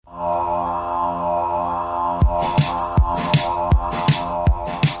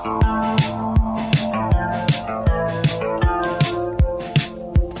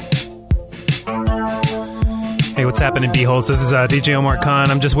happening, B-holes? This is DJ Omar Khan.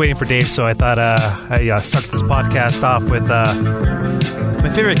 I'm just waiting for Dave, so I thought I start this podcast off with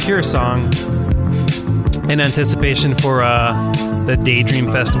my favorite Cure song in anticipation for the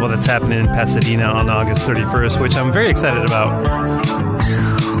Daydream Festival that's happening in Pasadena on August 31st, which I'm very excited about.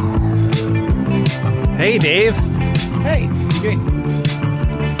 Hey, Dave. Hey, what are you doing?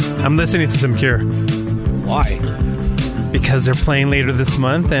 I'm listening to some Cure. Why? Because they're playing later this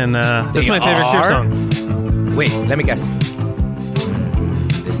month, and that's my favorite Cure song. Wait, let me guess.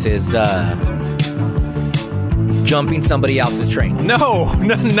 This is Jumping Somebody Else's Train. No,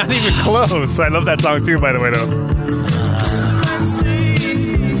 not even close. I love that song too, by the way, though.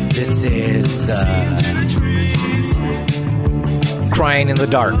 This is Crying in the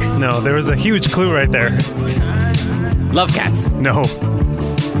Dark. No, there was a huge clue right there. Love Cats. No.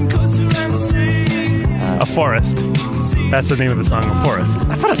 A Forest. That's the name of the song, A Forest.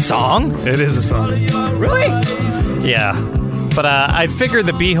 That's not a song. It is a song. Really? Yeah. But I figured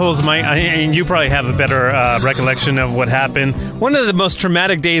the B-holes might, and you probably have a better recollection of what happened. One of the most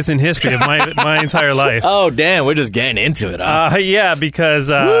traumatic days in history of my entire life. Oh, damn, we're just getting into it, huh? Yeah, because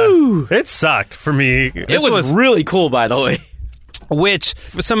it sucked for me. It was really cool, by the way. Which,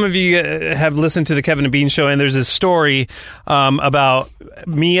 some of you have listened to the Kevin and Bean show, and there's this story about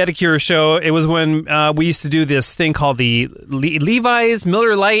me at a Cure show. It was when we used to do this thing called the Levi's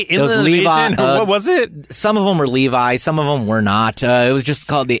Miller Lite Inland Invasion. What was it? Some of them were Levi's, some of them were not. It was just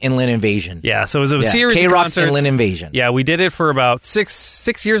called the Inland Invasion. Yeah, so it was a series of K-Rock's concerts. Inland Invasion. Yeah, we did it for about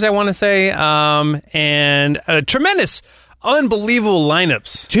six years, I want to say, and a tremendous, unbelievable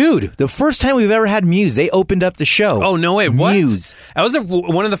lineups. Dude, the first time we've ever had Muse, they opened up the show. Oh, no way. What? Muse. That was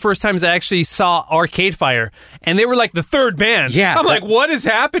one of the first times I actually saw Arcade Fire, and they were like the third band. Yeah. I'm like, what is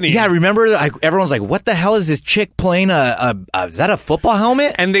happening? Yeah, I remember everyone's like, what the hell is this chick playing is that a football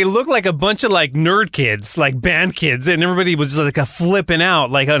helmet? And they looked like a bunch of like nerd kids, like band kids, and everybody was just like flipping out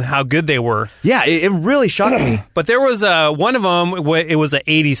like on how good they were. Yeah, it really shocked me. But there was one of them, it was an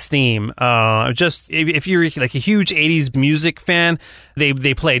 80s theme. Just if you're like a huge 80s music fan,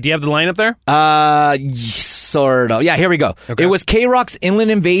 they played. Do you have the lineup there? Sort of. Yeah, here we go. Okay. It was K-Rock's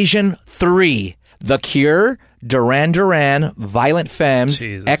Inland Invasion 3, The Cure, Duran Duran, Violent Femmes,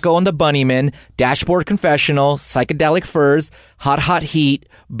 Jesus. Echo and the Bunnymen, Dashboard Confessional, Psychedelic Furs, Hot Hot Heat,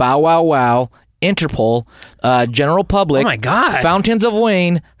 Bow Wow Wow, Interpol, General Public, Oh my God. Fountains of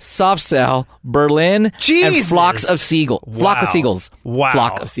Wayne, Soft Cell, Berlin, and Jesus. Flocks of Seagulls. Flock of Seagulls. Wow.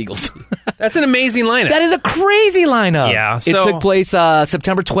 Flock of Seagulls. That's an amazing lineup. That is a crazy lineup. Yeah, it so- took place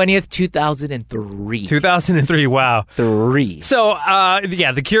September 20th, 2003. 2003, wow. 3. So,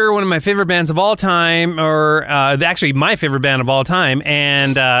 yeah, The Cure, one of my favorite bands of all time, or actually my favorite band of all time,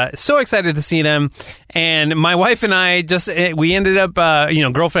 and so excited to see them. And my wife and I we ended up,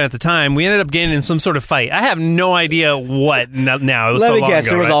 girlfriend at the time, we ended up getting in some sort of fight. I have no idea what now. It was Let so me long guess,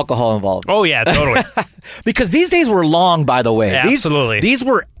 ago, there was right? alcohol involved. Oh, yeah, totally. Because these days were long, by the way. Absolutely. These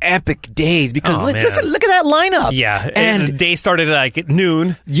were epic days because Oh, man. listen, look at that lineup. Yeah, And the day started at like at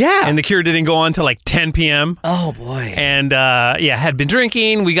noon. Yeah. And The Cure didn't go on till like 10 p.m. Oh, boy. And, had been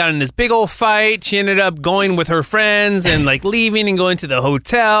drinking. We got in this big old fight. She ended up going with her friends and, like, leaving and going to the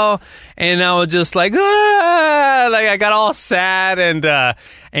hotel. And I was just like, I got all sad and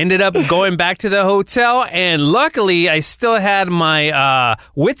ended up going back to the hotel. And luckily, I still had my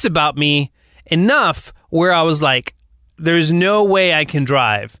wits about me enough where I was like, there's no way I can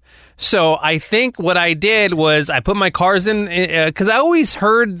drive. So I think what I did was I put my cars in, because I always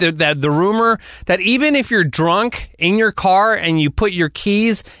heard the rumor that even if you're drunk in your car and you put your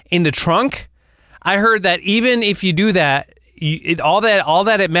keys in the trunk, I heard that even if you do that, all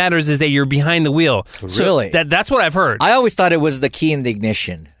that it matters is that you're behind the wheel. Really? So that's what I've heard. I always thought it was the key in the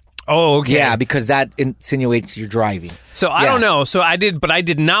ignition. Oh, okay. Yeah, because that insinuates you're driving. So I don't know. So I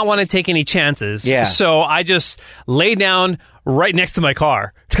did not want to take any chances. Yeah. So I just lay down right next to my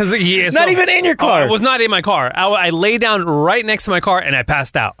car. Not even in your car. Oh, it was not in my car. I lay down right next to my car and I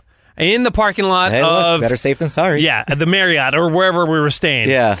passed out in the parking lot Hey, of look, better safe than sorry. Yeah, at the Marriott or wherever we were staying.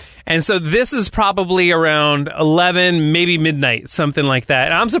 Yeah. And so this is probably around 11, maybe midnight, something like that.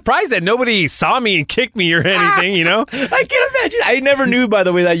 And I'm surprised that nobody saw me and kicked me or anything, you know? I can't imagine. I never knew, by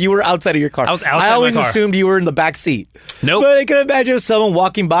the way, that you were outside of your car. I was outside I always my car. assumed you were in the back seat. Nope. But I can imagine someone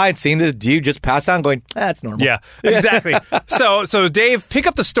walking by and seeing this dude just pass out and going, that's normal. Yeah, exactly. So Dave, pick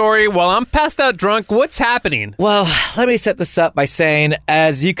up the story while I'm passed out drunk. What's happening? Well, let me set this up by saying,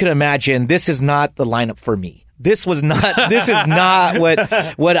 as you can imagine, this is not the lineup for me. This is not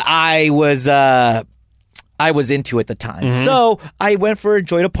what I was into at the time. Mm-hmm. So I went for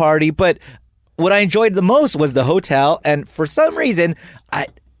enjoyed a party, but what I enjoyed the most was the hotel. And for some reason,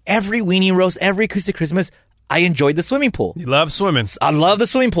 every weenie roast, every acoustic Christmas, I enjoyed the swimming pool. You love swimming. I love the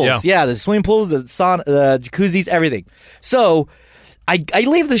swimming pools. Yeah, the swimming pools, the sauna, the jacuzzis, everything. So I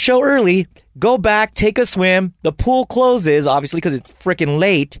leave the show early, go back, take a swim. The pool closes, obviously, because it's freaking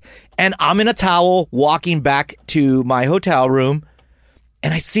late. And I'm in a towel walking back to my hotel room.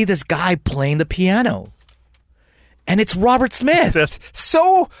 And I see this guy playing the piano. And it's Robert Smith. That's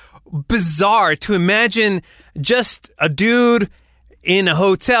so bizarre to imagine just a dude in a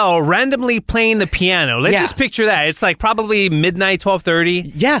hotel randomly playing the piano. Let's just picture that. It's like probably midnight,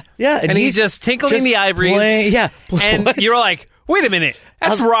 12:30. Yeah. And he's just tinkling the ivories. And you're like, wait a minute.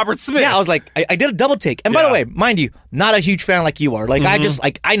 That's Robert Smith. Yeah, I was like, I did a double take. And by the way, mind you, not a huge fan like you are. Like,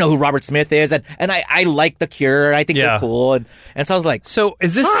 I know who Robert Smith is, and I like The Cure, and I think they're cool. And so I was like, so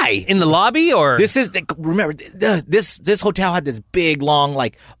is this in the lobby, or? This is, remember, this hotel had this big, long,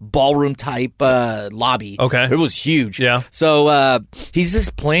 like, ballroom type lobby. Okay. It was huge. Yeah. So he's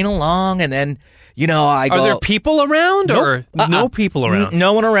just playing along, and then, you know, I go... Are there people around, or no people around?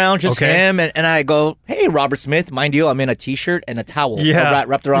 No one around, just him. And I go, hey, Robert Smith. Mind you, I'm in a T-shirt and a towel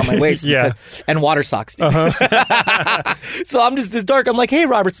wrapped around my waist. And water socks. So I'm just this dark. I'm like, hey,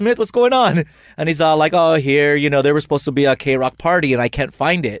 Robert Smith, what's going on? And he's all like, oh, here, you know, there was supposed to be a K-Rock party, and I can't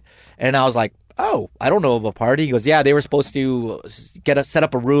find it. And I was like, oh, I don't know of a party. He goes, yeah, they were supposed to set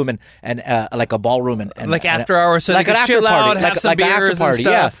up a room and like a ballroom and like after hours, so like they an could after chill party, out, have some beers and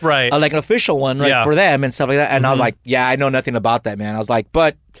stuff, right? Like an official one, right, for them and stuff like that. And I was like, yeah, I know nothing about that, man. I was like,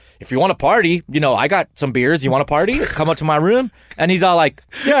 but if you want to party, you know, I got some beers. You want to party? Come up to my room. And he's all like,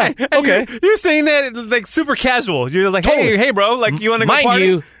 yeah, okay. You're saying that like super casual. You're like, hey, bro, like you want to go party? Mind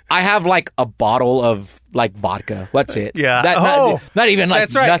you, I have like a bottle of like vodka. What's it? Yeah. Not even like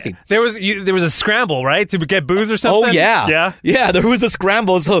that's right. nothing. There was a scramble, right, to get booze or something. Oh yeah. There was a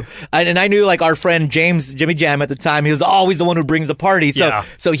scramble. So and I knew like our friend Jimmy Jam at the time. He was always the one who brings the party.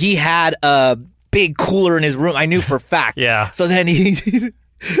 So he had a big cooler in his room. I knew for a fact. Yeah. So then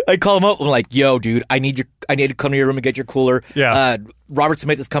I call him up. I'm like, yo, dude, I need to come to your room and get your cooler. Yeah. Robert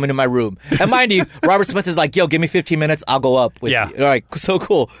Smith is coming to my room. And mind you, Robert Smith is like, yo, give me 15 minutes. I'll go up with you. All right. So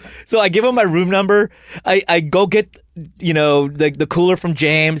cool. So I give him my room number. I go get, you know, the cooler from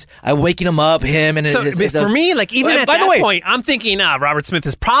James. I'm waking him up, him and for me, like even at that point, I'm thinking, Robert Smith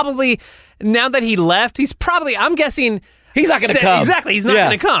is probably, now that he left, I'm guessing... He's not going to come. Exactly. He's not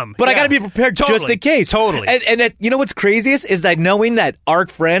going to come. But I got to be prepared just in case. Totally. And you know what's craziest is that knowing that our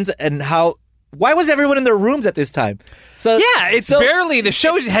friends and why was everyone in their rooms at this time? So it's barely, the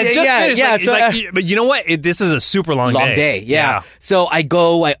show had just finished. Yeah, but you know what? This is a super long day. Yeah. So I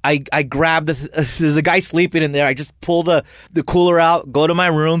go, I grab there's a guy sleeping in there. I just pull the cooler out, go to my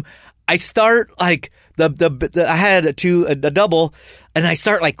room. I start like I had a double, and I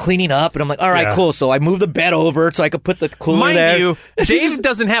start like cleaning up, and I'm like, all right, cool. So I move the bed over so I could put the cooler there. Mind you, Dave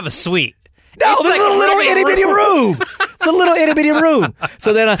doesn't have a suite. No, this is a little itty bitty room. It's a little itty bitty room.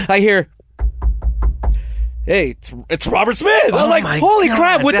 So then I hear, hey, it's Robert Smith. I was like, holy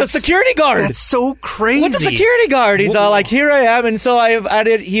crap, with the security guard. That's so crazy. With the security guard. He's all like, here I am. And so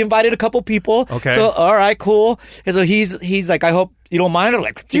he invited a couple people. Okay. So, all right, cool. And so he's like, I hope you don't mind. I'm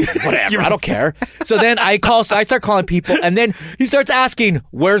like, dude, whatever. I don't care. So then I start calling people. And then he starts asking,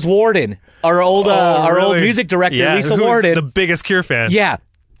 where's Warden? Our old music director, Lisa Warden. The biggest Cure fan. Yeah.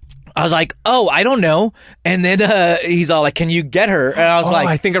 I was like, oh, I don't know. And then he's all like, can you get her? And I was like...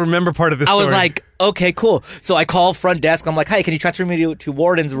 I think I remember part of this story. I was like, okay, cool. So I call front desk. I'm like, hey, can you transfer me to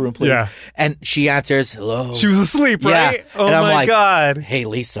Warden's room, please? Yeah. And she answers, hello. She was asleep, right? Yeah. Oh, and I'm my like, God. Hey,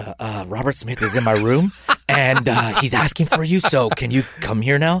 Lisa, Robert Smith is in my room, and he's asking for you, so can you come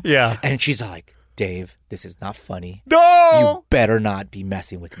here now? Yeah. And she's like, Dave, this is not funny. No! You better not be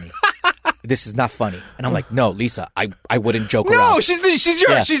messing with me. This is not funny. And I'm like, no, Lisa, I wouldn't joke around. No, she's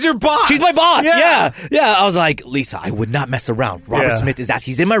your boss. She's my boss. Yeah. I was like, Lisa, I would not mess around. Robert Smith is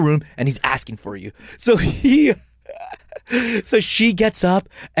he's in my room and he's asking for you. So she gets up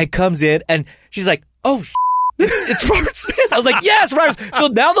and comes in and she's like, oh, it's Robert Smith. I was like, yes, Robert. So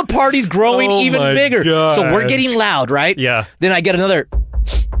now the party's growing even bigger. God. So we're getting loud, right? Yeah. Then I get another.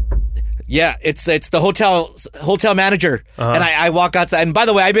 Yeah, it's the hotel manager, and I walk outside. And by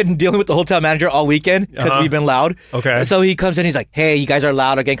the way, I've been dealing with the hotel manager all weekend because we've been loud. Okay. And so he comes in, he's like, "Hey, you guys are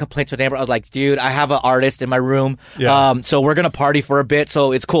loud. I'm getting complaints from the neighbor." I was like, "Dude, I have an artist in my room. So we're gonna party for a bit.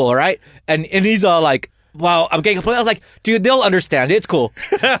 So it's cool, all right?" And he's all like, "Well, I'm getting complaints." I was like, "Dude, they'll understand. It's cool."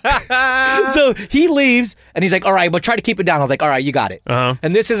 So he leaves, and he's like, "All right, but try to keep it down." I was like, "All right, you got it."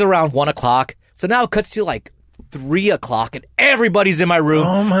 And this is around 1:00. So now it cuts to like 3:00 and everybody's in my room.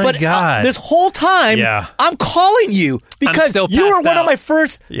 Oh my God. This whole time, I'm calling you because you were one of my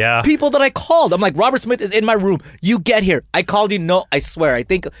first people that I called. I'm like, Robert Smith is in my room. You get here. I called you. No, I swear. I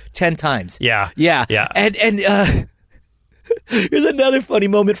think 10 times. Yeah. And here's another funny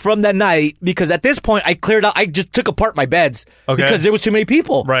moment from that night, because at this point I cleared out. I just took apart my beds because there was too many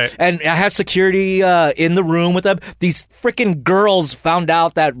people. Right. And I had security in the room with them. These freaking girls found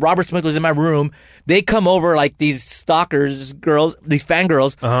out that Robert Smith was in my room. They come over like these stalkers, girls, these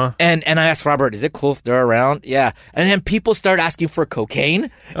fangirls. And I asked Robert, is it cool if they're around? Yeah. And then people start asking for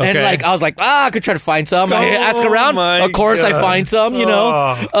cocaine. And like, I was like, I could try to find some. I ask around. Of course, I find some, you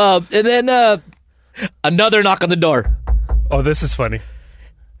know. And then another knock on the door. Oh, this is funny.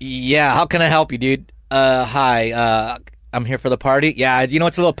 Yeah, how can I help you, dude? Hi, I'm here for the party. Yeah, you know,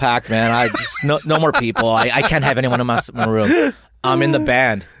 it's a little packed, man. I just no more people. I can't have anyone in my room. I'm in the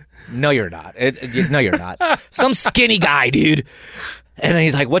band. No, you're not. No, you're not. Some skinny guy, dude. And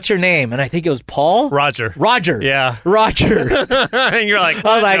he's like, what's your name? And I think it was Paul? Roger. Yeah. Roger. And you're like,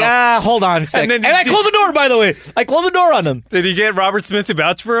 I was like, hold on a second. And I closed the door, by the way. I closed the door on him. Did you get Robert Smith to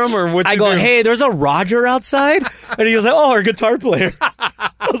vouch for him? Or what? I go, hey, there's a Roger outside. And he was like, oh, our guitar player.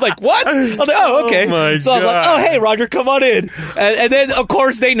 I was like, what? I was like, oh, okay. Oh so I was like, oh, hey, Roger, come on in. And then, of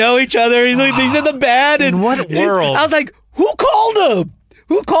course, they know each other. He's like, he's in the band. And in what world? I was like, who called him?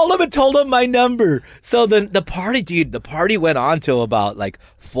 Who called him and told him my number? So the party went on till about like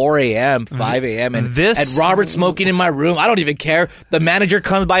 4 a.m., 5 a.m. And Robert smoking in my room. I don't even care. The manager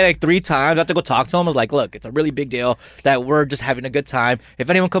comes by like 3 times. I have to go talk to him. I was like, look, it's a really big deal that we're just having a good time. If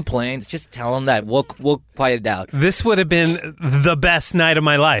anyone complains, just tell them that we'll quiet it down. This would have been the best night of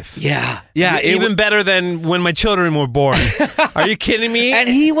my life. Yeah. Even better than when my children were born. Are you kidding me? And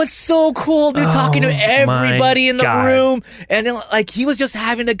he was so cool, dude, talking to everybody in the room. And like he was just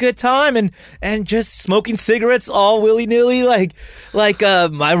having a good time and just smoking cigarettes all willy-nilly. Like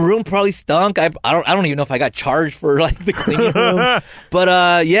my room probably stunk. I don't even know if I got charged for like the cleaning room.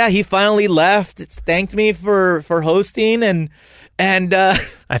 But he finally left. Thanked me for hosting and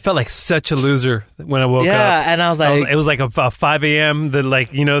I felt like such a loser when I woke up. Yeah, and I was like, it was like a 5 a.m.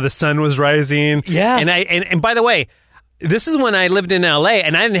 The sun was rising. Yeah, and by the way, this is when I lived in LA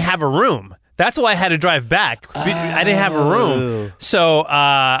and I didn't have a room. That's why I had to drive back. I didn't have a room. So,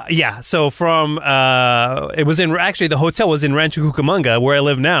 So from, it was the hotel was in Rancho Cucamonga, where I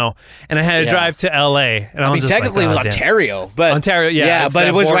live now. And I had to drive to LA. And I mean, technically it was Ontario. But Ontario, yeah. but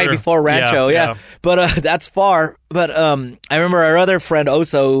it was border. Right before Rancho, yeah. But that's far. But I remember our other friend,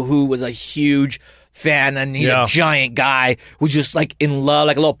 Oso, who was a huge fan, and he's a giant guy, was just like in love,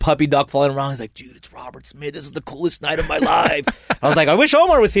 like a little puppy dog following around. He's like, dude, it's Robert Smith. This is the coolest night of my life. I was like, I wish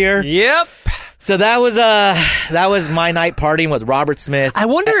Omar was here. Yep. So that was my night partying with Robert Smith. I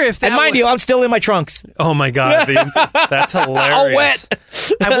wonder if that, and mind you, I'm still in my trunks. Oh my God, that's hilarious. All wet.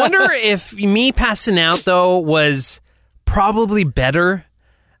 I wonder if me passing out though was probably better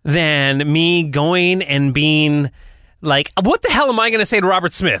than me going and being like, what the hell am I going to say to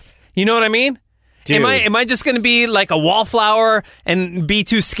Robert Smith? You know what I mean? Dude. Am I just going to be like a wallflower and be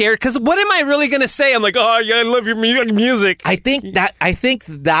too scared? Because what am I really going to say? I'm like, oh yeah, I love your music. I think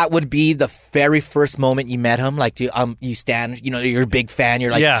that would be the very first moment you met him. Like, you stand, you're a big fan. You're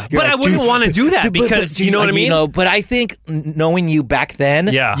like, but I wouldn't want to do that because you know what I mean. But I think knowing you back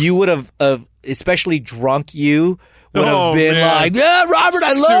then, you would have, especially drunk you would have been like, yeah, Robert,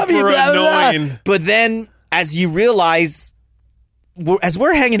 I love you, blah, blah, blah. But then as you realize, as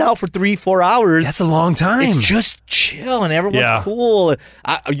we're hanging out for 3-4 hours, that's a long time. It's just chill and everyone's cool.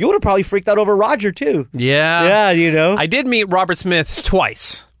 You would have probably freaked out over Roger too. Yeah, I did meet Robert Smith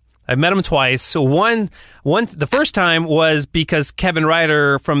twice. I met him twice. So the first time was because Kevin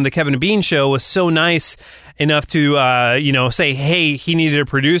Ryder from the Kevin and Bean Show was so nice enough to say, hey, he needed a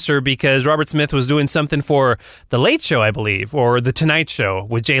producer because Robert Smith was doing something for The Late Show, I believe, or The Tonight Show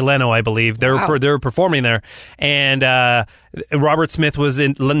with Jay Leno, I believe. They were performing there, and Robert Smith was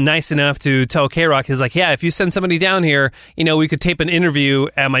nice enough to tell K-Rock, he's like, yeah, if you send somebody down here, we could tape an interview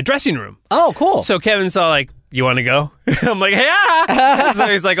at my dressing room. Oh, cool. So Kevin's all like, you want to go? I'm like, yeah. So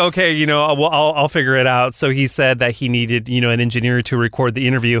he's like, okay, I'll figure it out. So he said that he needed, an engineer to record the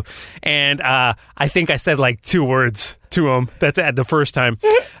interview. And I think I said like 2 words to him. That's at the first time.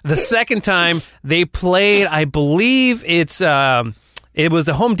 The second time they played, I believe it was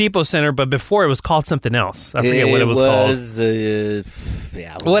the Home Depot Center, but before it was called something else. I forget what it was called.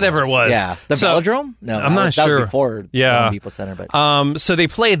 Whatever it was. Yeah. The Velodrome? No, I'm not sure. That was before the Home Depot Center. But so they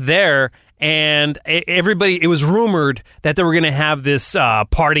played there. And it was rumored that they were going to have this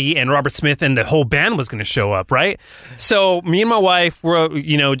party and Robert Smith and the whole band was going to show up, right? So me and my wife were,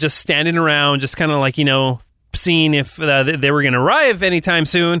 just standing around, just kind of like, seeing if they were going to arrive anytime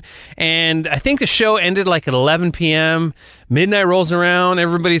soon. And I think the show ended like at 11 p.m. Midnight rolls around.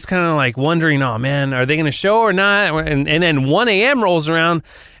 Everybody's kind of like wondering, oh, man, are they going to show or not? And then 1 a.m. rolls around,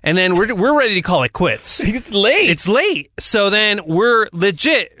 and then we're ready to call it quits. It's late. It's late. So then we're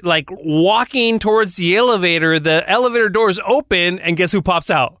legit like walking towards the elevator. The elevator doors open, and guess who pops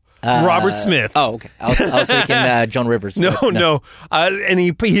out? Robert Smith. Oh, okay. I was thinking Joan Rivers. No. And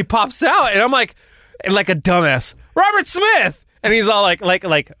he pops out, and I'm like a dumbass, Robert Smith. And he's all like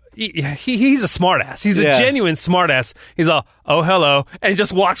he's a smartass. He's a genuine smartass. He's all, oh, hello, and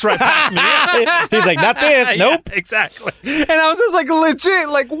just walks right past me. He's like, not this. Nope. Yeah, exactly. And I was just like, legit,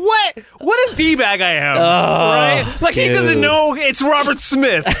 like, what a D-bag I am. Right? Like, dude. He doesn't know it's Robert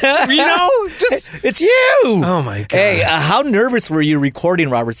Smith. You know? Just it's you. Oh, my God. Hey, how nervous were you recording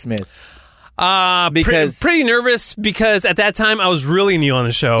Robert Smith? Because pretty nervous because at that time I was really new on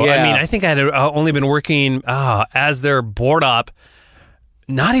the show. Yeah. I mean, I think I had only been working as their board op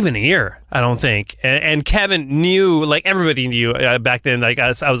not even a year, I don't think. And Kevin knew, like everybody knew back then, like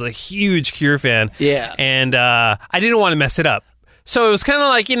I was a huge Cure fan. Yeah. And I didn't want to mess it up. So it was kind of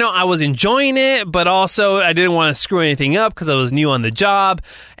like, I was enjoying it, but also I didn't want to screw anything up because I was new on the job.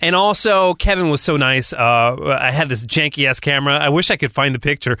 And also, Kevin was so nice. I had this janky-ass camera. I wish I could find the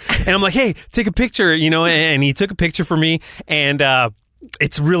picture. And I'm like, hey, take a picture, and he took a picture for me. And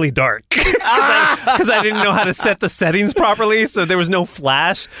it's really dark because I didn't know how to set the settings properly, so there was no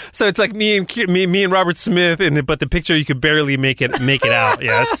flash. So it's like me and Robert Smith, but the picture you could barely make it out.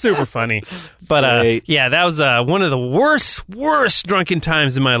 Yeah, it's super funny. But that was one of the worst drunken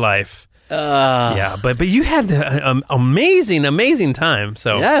times in my life. Yeah, but you had an amazing time.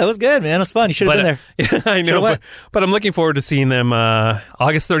 So yeah, it was good, man. It was fun. You should have been there. I know, but I'm looking forward to seeing them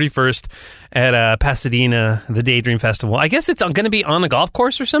August 31st at Pasadena, the Daydream Festival. I guess it's going to be on a golf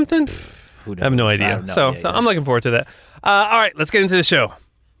course or something. I have no idea. So I'm looking forward to that. All right, let's get into the show.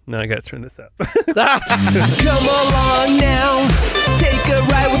 No, I got to turn this up. Come along now, take a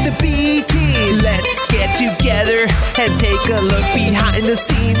ride with the BT. Let's get together and take a look behind the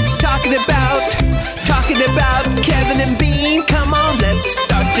scenes. Talking about Kevin and Bean. Come on, let's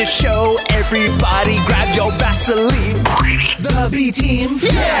start the show. Everybody grab your Vaseline. The B-Team,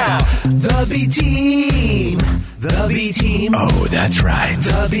 yeah. The B-Team. The B-Team. Oh, that's right.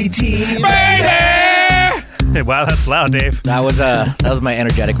 The B-Team. Baby! Hey, wow, that's loud, Dave. That was my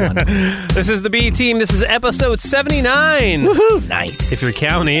energetic one. This is the B-Team. This is episode 79. Woohoo! Nice. If you're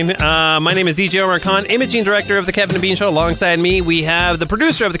counting. My name is DJ Omar Khan, imaging director of The Kevin and Bean Show. Alongside me, we have the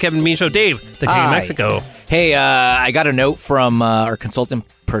producer of The Kevin and Bean Show, Dave, the King of Mexico. Hey, I got a note from our consultant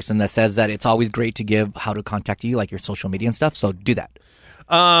person that says that it's always great to give how to contact you, like your social media and stuff, so do that.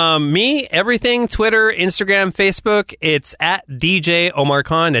 Me, everything, Twitter, Instagram, Facebook, it's at DJ Omar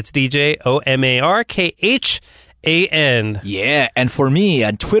Khan. That's DJ OMARKHAN. Yeah, and for me,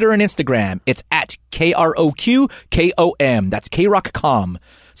 on Twitter and Instagram, it's at KROQKOM. That's KRockCom.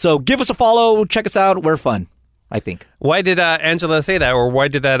 So give us a follow, check us out. We're fun, I think. Why did Angela say that, or why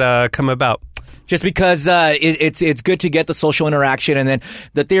did that come about? Just because it's good to get the social interaction, and then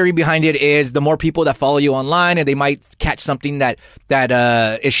the theory behind it is the more people that follow you online, and they might catch something that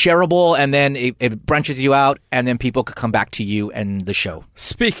is shareable, and then it branches you out, and then people could come back to you and the show.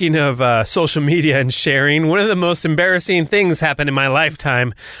 Speaking of social media and sharing, one of the most embarrassing things happened in my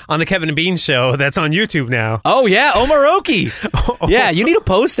lifetime on the Kevin and Bean Show. That's on YouTube now. Oh yeah, Omaroki. Yeah, you need to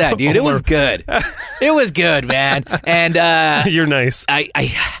post that, dude. It was good. It was good, man. And you're nice.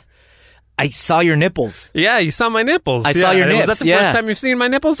 I saw your nipples. Yeah, you saw my nipples. I saw your nips. Was that the first time you've seen my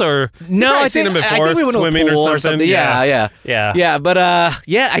nipples, or no? I've seen them before. I think we went swimming to a pool or something. Yeah. But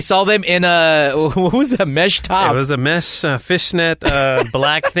I saw them in what was a mesh top? It was a mesh fishnet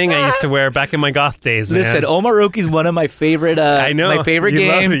black thing I used to wear back in my goth days. Man. Listen, Omaroki's one of my favorite. I know my favorite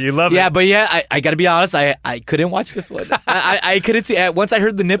games. You love it. Yeah, but I got to be honest. I couldn't watch this one. I couldn't see. Once I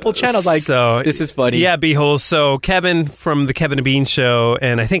heard the nipple channel, I was like, this is funny. Yeah, behold. So Kevin from the Kevin and Bean Show,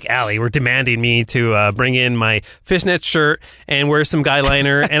 and I think Allie were demanding me to bring in my fishnet shirt and wear some guy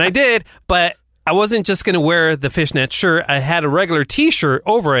liner, and I did, but I wasn't just going to wear the fishnet shirt. I had a regular T-shirt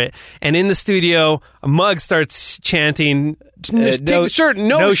over it, and in the studio, a mug starts chanting, take the shirt,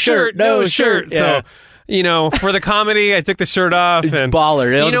 no shirt. Yeah. So, for the comedy, I took the shirt off. It's and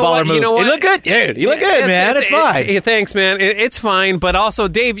baller. It was a baller move. You look good. Dude, you look good, man. It's fine. Thanks, man. It's fine. But also,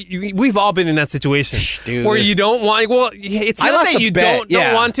 Dave, we've all been in that situation. Dude. Where you don't want... Well, it's not that you don't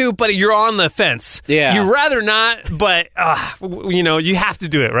want to, but you're on the fence. Yeah. You'd rather not, but, you have to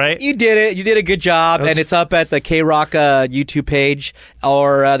do it, right? You did it. You did a good job. And it's up at the K-Rock YouTube page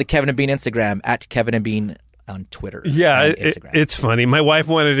or the Kevin and Bean Instagram, at Kevin and Bean on Twitter. Yeah, and Instagram. it's funny. My wife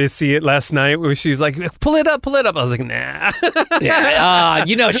wanted to see it last night. She was like, pull it up. I was like, nah.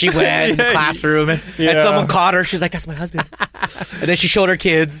 She went in the classroom and someone caught her. She's like, that's my husband. And then she showed her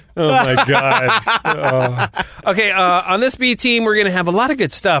kids. Oh, my God. Okay, on this B team, we're going to have a lot of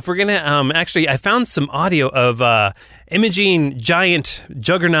good stuff. We're going to, actually, I found some audio of imaging giant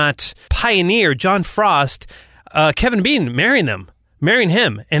juggernaut pioneer John Frost, Kevin Bean marrying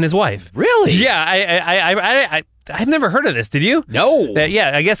him and his wife. Really? Yeah, I've never heard of this. Did you? No.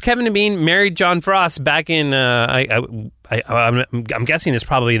 I guess Kevin Bean married John Frost back in, I'm guessing it's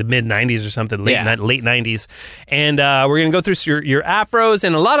probably the mid-'90s or something, late 90s. And we're going to go through your afros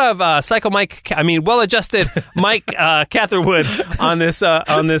and a lot of well-adjusted Mike Catherwood on this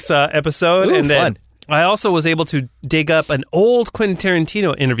episode. Ooh, and fun. I also was able to dig up an old Quentin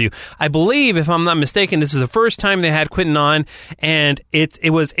Tarantino interview. I believe, if I'm not mistaken, this is the first time they had Quentin on, and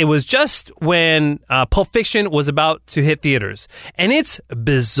it was just when Pulp Fiction was about to hit theaters. And it's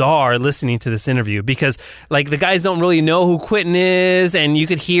bizarre listening to this interview because, like, the guys don't really know who Quentin is, and you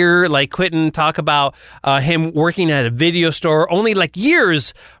could hear, like, Quentin talk about him working at a video store only, like,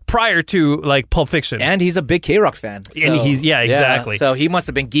 years prior to, like, Pulp Fiction. And he's a big K-Rock fan. So, and exactly. So he must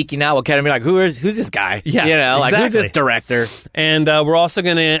have been geeking out with Kevin, like, who's this guy? Yeah, exactly. Who's this director? And we're also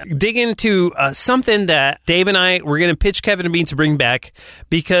going to dig into something that Dave and we're going to pitch Kevin and Bean to bring back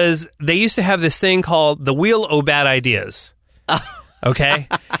because they used to have this thing called the Wheel o' Bad Ideas. Okay?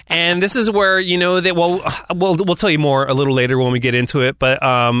 And this is where, we'll tell you more a little later when we get into it, but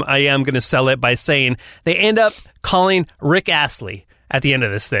I am going to sell it by saying they end up calling Rick Astley at the end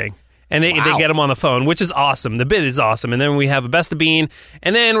of this thing. And they get him on the phone, which is awesome. The bit is awesome. And then we have a Best of Bean.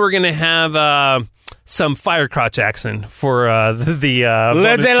 And then we're going to have some fire crotch accent for the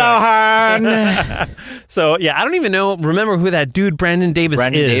Lindsay Lohan. So, I don't even remember who that dude Brandon Davis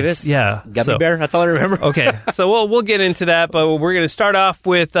is. Yeah. Gummy Bear, that's all I remember. Okay, so we'll get into that, but we're going to start off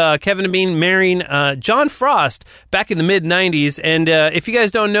with Kevin and Bean marrying John Frost back in the mid-'90s. And if you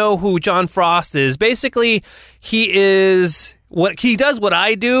guys don't know who John Frost is, basically he is... He does what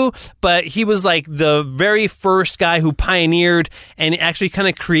I do, but he was like the very first guy who pioneered and actually kind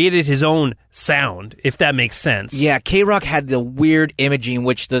of created his own sound, if that makes sense. Yeah, K-Rock had the weird imaging,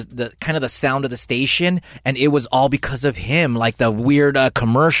 which the kind of the sound of the station, and it was all because of him, like the weird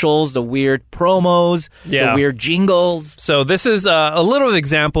commercials, the weird promos, the weird jingles. So this is a little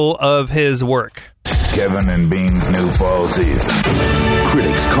example of his work. Kevin and Bean's new fall season.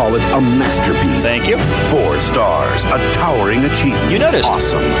 Critics call it a masterpiece. Thank you. 4 stars, a towering achievement. You noticed.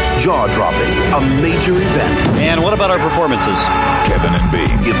 Awesome, jaw-dropping, a major event. And what about our performances? Kevin and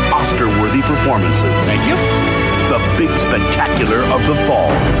Bean. Give Oscar-worthy performances. Thank you. The big spectacular of the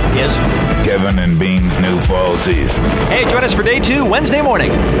fall. Yes. Kevin and Bean's new fall season. Hey, join us for day 2, Wednesday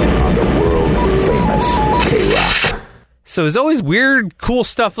morning. On the world-famous K-Rock. So there's always weird, cool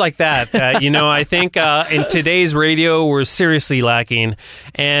stuff like that I think in today's radio we're seriously lacking.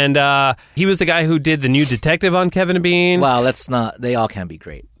 And he was the guy who did the new detective on Kevin and Bean. Well, they all can be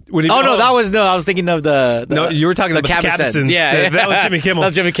great. I was thinking of the no, you were talking about the Cabesons. Yeah. That was Jimmy Kimmel. That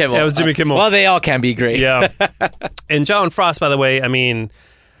was Jimmy Kimmel. Yeah, it was Jimmy Kimmel. Well, they all can be great. Yeah. And John Frost, by the way, I mean...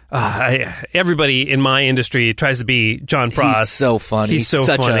 everybody in my industry tries to be John Frost. He's so funny. He's so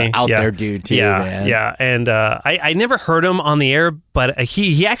such funny. an out there dude, too, man. Yeah, and I never heard him on the air, but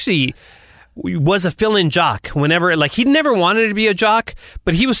he actually was a fill-in jock whenever, like, he never wanted to be a jock,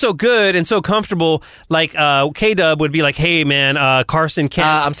 but he was so good and so comfortable, like, K-Dub would be like, hey, man, Carson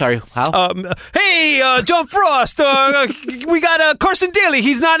can't... I'm sorry, how? Hey, John Frost, we got Carson Daly,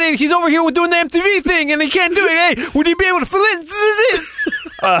 he's not in, he's over here doing the MTV thing, and he can't do it, hey, would he be able to fill in?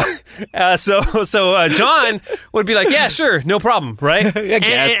 So John would be like, yeah, sure, no problem, right? I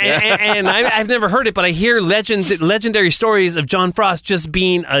guess. And I've never heard it, but I hear legendary stories of John Frost just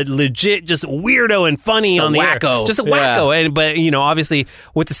being a legit, just weirdo and funny just on the wacko. air. Just a wacko. And, but, obviously,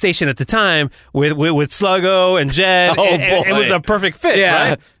 with the station at the time, with Sluggo and Jed, it was a perfect fit,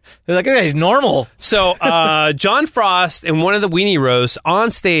 right? They're like, hey, he's normal. So John Frost, in one of the Weenie Roasts,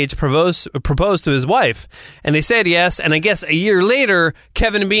 on stage proposed to his wife. And they said yes. And I guess a year later,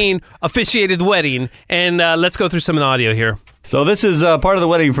 Kevin and Bean officiated the wedding. And let's go through some of the audio here. So this is part of the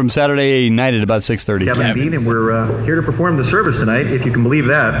wedding from Saturday night at about 6:30. Kevin and Bean, and we're here to perform the service tonight, if you can believe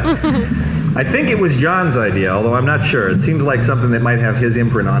that. I think it was John's idea, although I'm not sure. It seems like something that might have his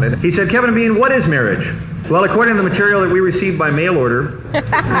imprint on it. He said, Kevin and Bean, what is marriage? Well, according to the material that we received by mail order...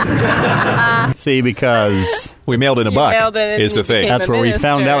 See, because we mailed in a buck is the thing. That's where we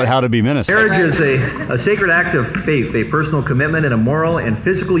found out how to be minister. Marriage is a sacred act of faith, a personal commitment, and a moral and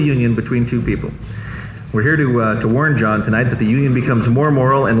physical union between two people. We're here to warn John tonight that the union becomes more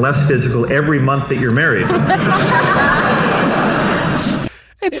moral and less physical every month that you're married.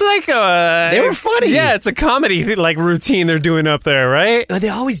 It's like they were funny. Yeah, it's a comedy routine they're doing up there, right? They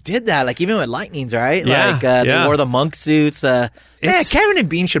always did that, like even with Lightnings, right? Yeah, they wore the monk suits. Kevin and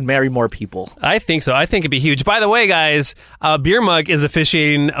Bean should marry more people. I think so. I think it'd be huge. By the way, guys, Beer Mug is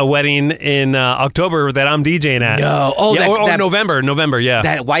officiating a wedding in October that I'm DJing at. No, or November. Yeah,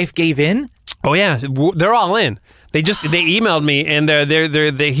 that wife gave in. Oh yeah, they're all in. They emailed me and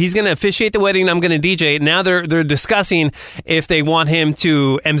he's going to officiate the wedding. I'm going to DJ it. Now they're discussing if they want him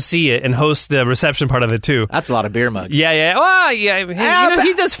to MC it and host the reception part of it too. That's a lot of Beer Mug. Yeah. Well, yeah.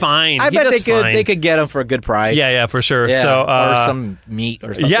 He does fine. I bet they could get him for a good price. Yeah, for sure. Yeah, so or some meat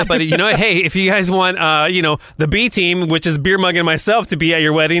or something. Yeah, but hey, if you guys want, the B team, which is Beer Mug and myself, to be at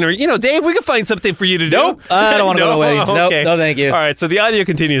your wedding, or Dave, we can find something for you to do. Nope, I don't want to go to weddings. Okay. Nope, no, thank you. All right, so the audio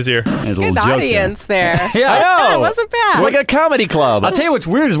continues here. Good audience there. Yeah, I know. It wasn't bad. It's like a comedy club. I'll tell you what's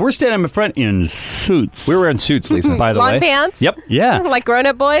weird is we're standing in front in suits. We were in suits, Lisa, by the way. Long pants? Yep. Yeah. Like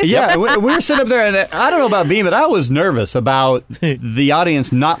grown-up boys? Yeah, we were sitting up there, and I don't know about Bean, but I was nervous about the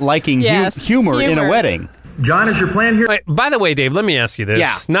audience not liking humor in a wedding. John, is your plan here? By the way, Dave, let me ask you this.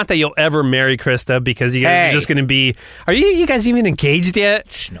 Yeah. Not that you'll ever marry Krista, because you guys are just going to be... Are you guys even engaged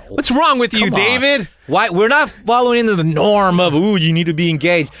yet? No. What's wrong with you, David? Why? We're not following into the norm of, you need to be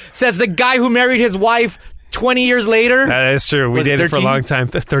engaged. Says the guy who married his wife 20 years later. That is true. We dated for a long time,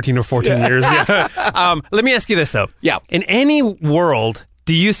 13 or 14 years. Yeah. Let me ask you this, though. Yeah. In any world,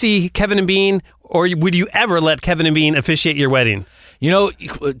 do you see Kevin and Bean, or would you ever let Kevin and Bean officiate your wedding?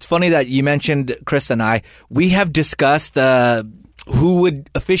 It's funny that you mentioned Chris and I. We have discussed who would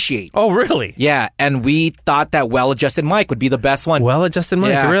officiate. Oh, really? Yeah, and we thought that Well-Adjusted Mike would be the best one. Well-Adjusted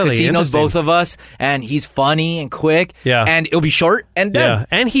Mike, really? Because he knows both of us, and he's funny and quick. Yeah. And it'll be short and done. Yeah,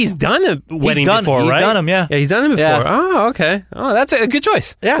 and he's done a wedding before, right? He's done them, yeah. Yeah, he's done it before. Yeah. Oh, okay. Oh, that's a good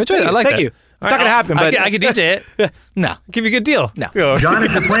choice. Yeah, good choice. I like that. Thank you. All It's not going to happen, but... I could DJ it. No. Give you a good deal. No. Go. John,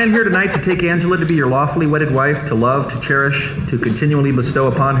 is your plan here tonight to take Angela to be your lawfully wedded wife, to love, to cherish, to continually bestow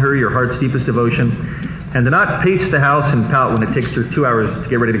upon her your heart's deepest devotion, and to not pace the house and pout when it takes her 2 hours to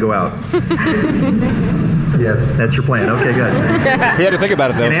get ready to go out? Yes, that's your plan. Okay, good. He had to think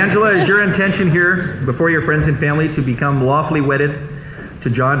about it, though. And Angela, is your intention here, before your friends and family, to become lawfully wedded to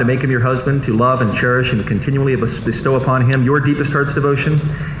John, to make him your husband, to love and cherish and continually bestow upon him your deepest heart's devotion,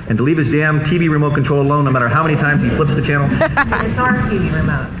 and to leave his damn TV remote control alone no matter how many times he flips the channel? It's our TV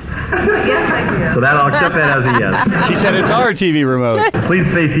remote. Yes, I do. So I'll accept that as a yes. She said it's our TV remote. Please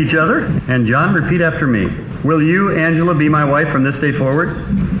face each other. And John, repeat after me. Will you, Angela, be my wife from this day forward?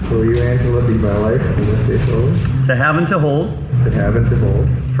 Will you, Angela, be my wife from this day forward? To have and to hold. To have and to hold.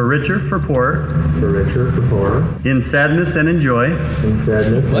 For richer, for poorer. For richer, for poorer. In sadness and in joy. In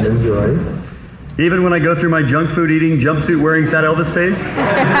sadness and in joy. Even when I go through my junk food eating, jumpsuit wearing fat Elvis phase?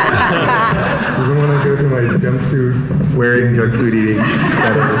 Even when I go through my jumpsuit wearing junk food eating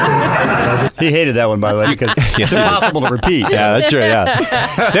fat Elvis phase? He hated that one, by the way, because it's impossible to repeat. Yeah, that's true,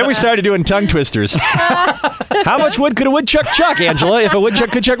 yeah. Then we started doing tongue twisters. How much wood could a woodchuck chuck, Angela, if a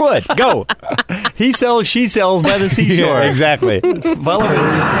woodchuck could chuck wood? Go. He sells, she sells by the seashore. Yeah, exactly. Follow me.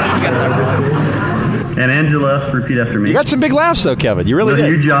 And Angela, repeat after me. You got some big laughs, though, Kevin. You really did.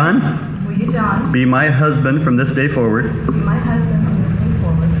 did. Will you, John? Will you, John? Be my husband from this day forward. Be my husband from this day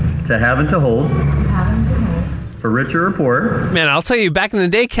forward. To have and to hold. To have and to hold. For richer or poorer. Man, I'll tell you, back in the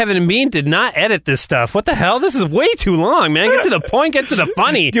day, Kevin and Bean did not edit this stuff. What the hell? This is way too long, man. Get to the point. Get to the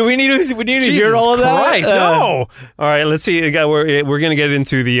funny. Do we need to Jesus hear all of Christ, that? No. All right, let's see. We're going to get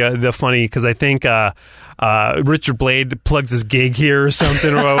into the funny, because I think Richard Blade plugs his gig here or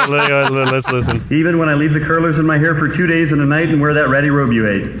something. Let's listen. Even when I leave the curlers in my hair for 2 days and a night and wear that ratty robe you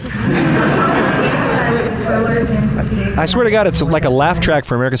ate. I swear to God, it's like a laugh track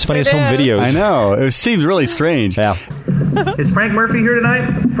for America's Funniest Home Videos. I know. It seems really strange. Yeah. Is Frank Murphy here tonight?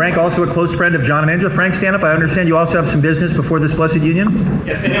 Frank, also a close friend of John and Angela. Frank, stand up. I understand you also have some business before this blessed union.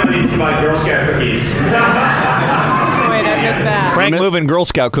 If anyone needs to buy Girl Scout cookies. Wait, I missed that. Frank moving Girl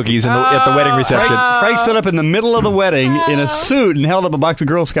Scout cookies at the wedding reception. Frank stood up in the middle of the wedding in a suit and held up a box of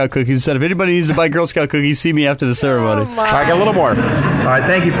Girl Scout cookies and said, if anybody needs to buy Girl Scout cookies, see me after the ceremony. All right, got a little more. All right,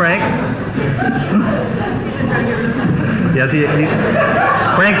 thank you, Frank. Yes,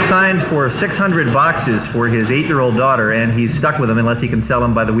 Frank signed for 600 boxes for his 8-year-old daughter, and he's stuck with them unless he can sell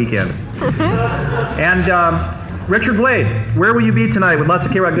them by the weekend. And Richard Blade, where will you be tonight with lots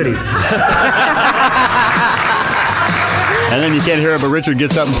of K-Rock goodies? And then you can't hear it, but Richard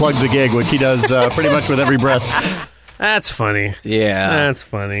gets up and plugs the gig, which he does pretty much with every breath. That's funny. Yeah. That's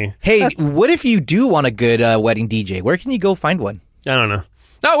funny. Hey, what if you do want a good wedding DJ? Where can you go find one? I don't know.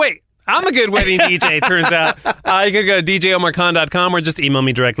 Oh, wait. I'm a good wedding DJ, turns out. You can go to djomarkhan.com or just email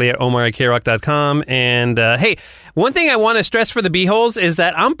me directly at omar@krock.com. And hey, one thing I want to stress for the B-holes is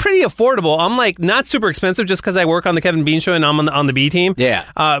that I'm pretty affordable. I'm like not super expensive just because I work on the Kevin Bean Show and I'm on the B team. Yeah.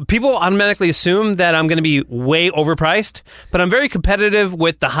 People automatically assume that I'm going to be way overpriced, but I'm very competitive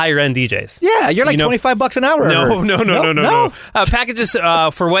with the higher end DJs. Yeah, you're like $25 an hour. No. Packages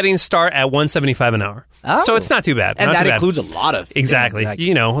for weddings start at $175 an hour. Oh. So it's not too bad. And not that too bad. includes a lot of exactly. things.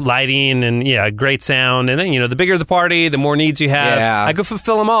 You know, lighting and great sound. And then, the bigger the party, the more needs you have. Yeah. I could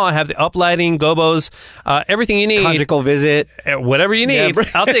fulfill them all. I have the uplighting, gobos, everything you need. Conjugal visit. Whatever you need. Yeah.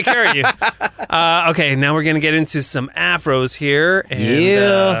 I'll take care of you. Okay, now we're going to get into some afros here.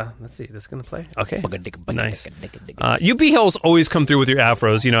 And, let's see. This is going to play? Okay. Nice. You B-holes always come through with your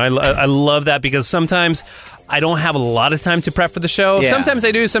afros. I love that because sometimes I don't have a lot of time to prep for the show. Yeah. Sometimes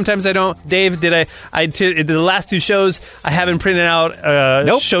I do, sometimes I don't. Dave, the last two shows, I haven't printed out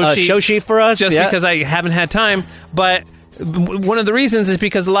a show sheet for us just because I haven't had time. But one of the reasons is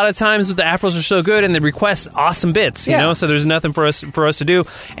because a lot of times the afros are so good and they request awesome bits, you know, so there's nothing for us to do.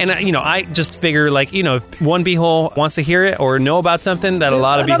 And I just figure if one B-hole wants to hear it or know about something that a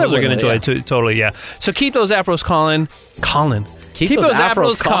lot of B-holes are going to enjoy totally. Yeah. So keep those afros calling. Keep those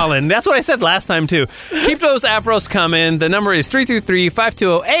afros calling. That's what I said last time, too. Keep those afros coming. The number is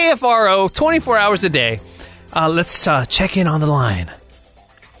 323-520-AFRO, 24 hours a day. Let's check in on the line.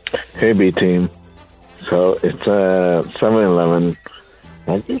 Hey, B-Team. So it's 7-Eleven.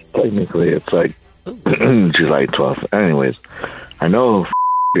 I guess technically it's like July 12th. Anyways, I know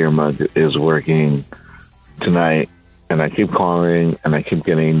Beer Mug is working tonight, and I keep calling, and I keep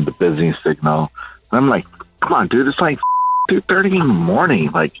getting the busy signal. And I'm like, come on, dude, it's like 2:30 in the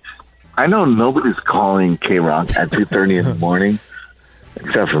morning. Like, I know nobody's calling K-Rock at 2:30 in the morning,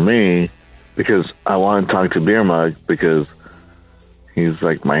 except for me, because I want to talk to Beer Mug because he's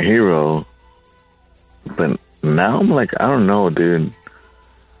like my hero. But now I'm like, I don't know, dude.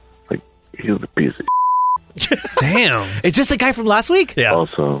 Like, he's a piece of Damn. Is this the guy from last week? Yeah.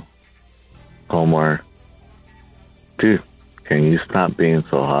 Also, Omar, dude, can you stop being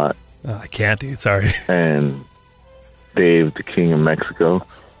so hot? I can't, dude. Sorry. And Dave, the King of Mexico.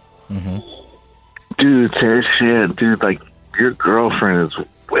 Mm-hmm. Dude, say shit. Dude, like, your girlfriend is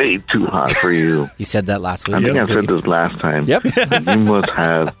way too hot for you. You said that last week. I think I said this last time. Yep. You must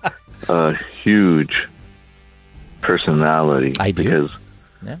have a huge personality. I do. Because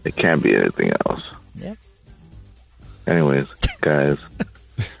it can't be anything else. Yep. Anyways, guys.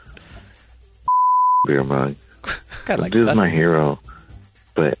 Beer Mug. Like This is my hero.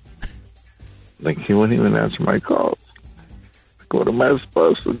 But, like, he wouldn't even answer my calls. Like, what am I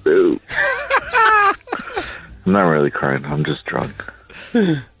supposed to do? I'm not really crying. I'm just drunk.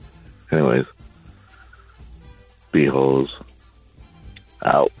 Anyways. B-holes.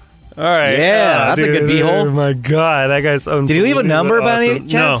 Out. All right. Yeah, that's a good B-hole. Oh, my God. That guy's Did he leave a number by any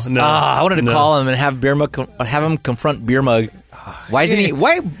chance? No. I wanted to call him and have Beer Mug have him confront Beer Mug. Why isn't he?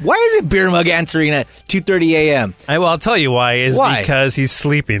 Why isn't Beer Mug answering at 2:30 a.m.? I'll tell you why. Because he's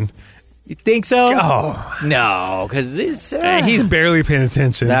sleeping. You think so? Oh no, because he's barely paying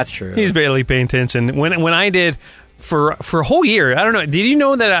attention. That's true. He's barely paying attention. When I did for a whole year, I don't know. Did you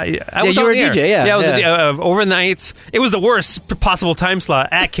know that I was you on were a the air? DJ? Yeah, I was overnights. It was the worst possible time slot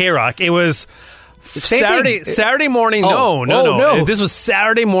at K-Rock. It was Saturday morning. No. This was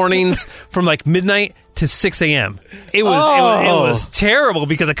Saturday mornings from like midnight to 6 a.m. It was terrible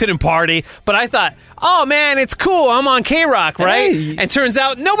because I couldn't party. But I thought, oh man, it's cool. I'm on K-Rock, right? Hey. And turns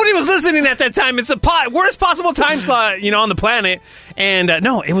out nobody was listening at that time. It's the worst possible time slot, on the planet. And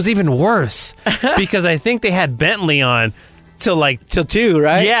no, it was even worse because I think they had Bentley on till 2,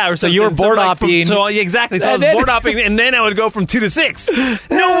 right? Yeah, or so you were board hopping. Exactly. So I was board hopping, and then I would go from 2 to 6.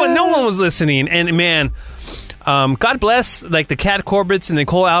 No one was listening, and man. God bless the Cat Corbett's and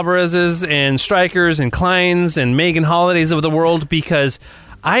Nicole Alvarez's and Strikers and Kleins and Megan Holidays of the world, because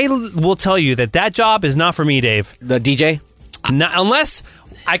I will tell you that job is not for me, Dave. The DJ? Not, unless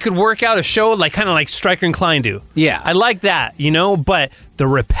I could work out a show kind of like Stryker and Klein do. Yeah. I like that, but the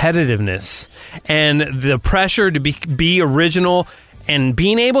repetitiveness and the pressure to be original and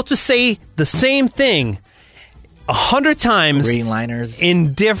being able to say the same thing 100 times, reading liners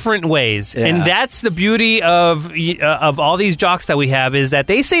in different ways, and that's the beauty of all these jocks that we have, is that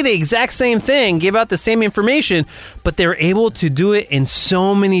they say the exact same thing, give out the same information, but they're able to do it in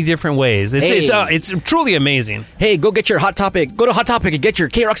so many different ways. It's truly amazing. Hey, go get your Hot Topic. Go to Hot Topic and get your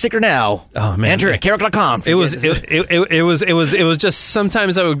K-Rock sticker now. Oh man, enter at krock.com. It was just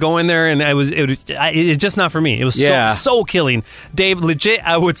sometimes I would go in there and it's just not for me. It was so killing. Dave, legit,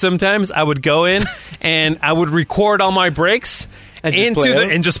 I would go in and I would record all my breaks,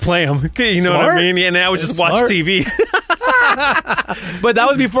 and just play them. You know what I mean? Yeah, and I would just watch TV. But that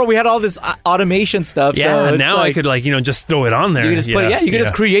was before we had all this automation stuff. Yeah, so now I could just throw it on there. You can just put you can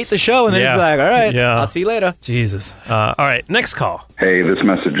just create the show and then just be like, all right, I'll see you later. Jesus. All right, next call. Hey, this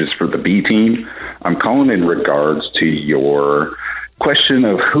message is for the B team. I'm calling in regards to your question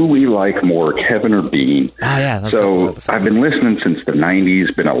of who we like more, Kevin or Bean. So I've been listening since the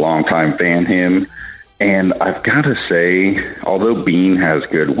 90s, been a long-time fan of him, and I've got to say, although Bean has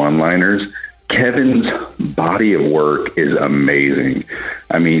good one-liners, Kevin's body of work is amazing.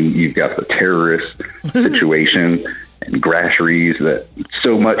 I mean, you've got the terrorist situation and groceries, that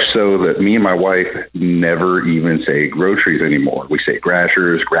so much so that me and my wife never even say groceries anymore. We say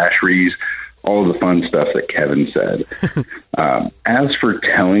groceries, all the fun stuff that Kevin said. As for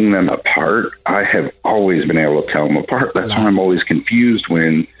telling them apart, I have always been able to tell them apart. That's why I'm always confused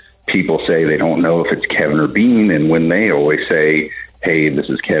when people say they don't know if it's Kevin or Bean, and when they always say, hey, this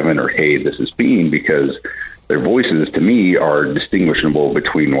is Kevin, or hey, this is Bean, because their voices, to me, are distinguishable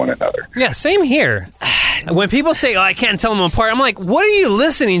between one another. Yeah, same here. When people say, I can't tell them apart, I'm like, what are you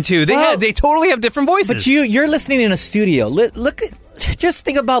listening to? They totally have different voices. But you're listening in a studio. Just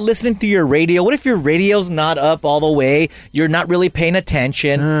think about listening to your radio. What if your radio's not up all the way? You're not really paying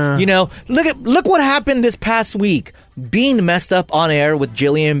attention. Look what happened this past week. Bean messed up on air with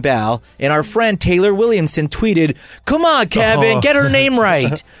Jillian Bell, and our friend Taylor Williamson tweeted, "Come on, Kevin, get her name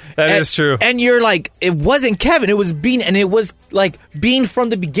right." That is true. And you're like, it wasn't Kevin, it was Bean, and it was like Bean from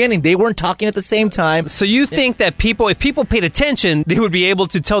the beginning. They weren't talking at the same time. So you think that if people paid attention, they would be able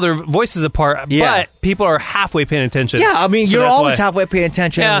to tell their voices apart, but people are halfway paying attention. Yeah, I mean, you're always halfway paying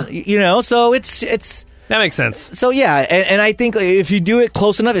attention, so it's... That makes sense. So, yeah, and I think if you do it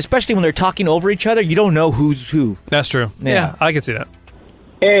close enough, especially when they're talking over each other, you don't know who's who. That's true. Yeah, I can see that.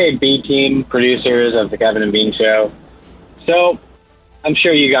 Hey, B-Team producers of the Kevin and Bean Show. So, I'm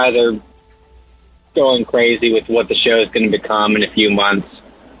sure you guys are going crazy with what the show is going to become in a few months.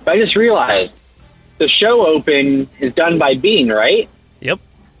 But I just realized the show open is done by Bean, right? Yep.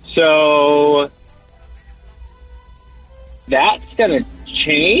 So, that's going to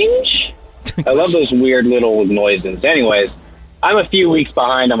change? I love those weird little noises. Anyways, I'm a few weeks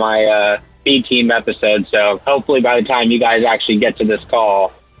behind on my B-Team episode, so hopefully by the time you guys actually get to this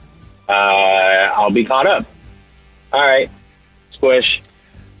call, I'll be caught up. All right. Squish.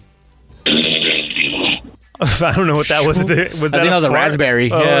 I don't know what that was. I think that was a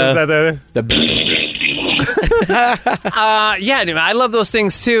raspberry. Oh, yeah. Was that yeah, dude, I love those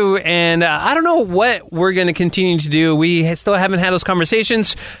things too, and I don't know what we're going to continue to do. We still haven't had those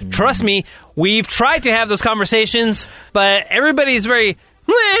conversations. Trust me, we've tried to have those conversations, but everybody's very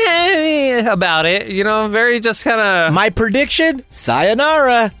about it. Very just kind of. My prediction: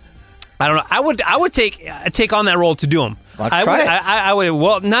 sayonara. I don't know. I would take on that role to do them. Let's try it. I would.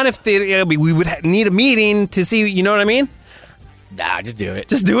 Well, not if we would need a meeting to see. You know what I mean? Nah, just do it.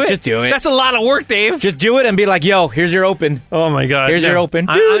 Just do it? Just do it. That's a lot of work, Dave. Just do it and be like, yo, here's your open. Oh, my God. Here's your open.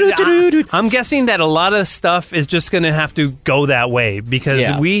 I'm guessing that a lot of stuff is just going to have to go that way because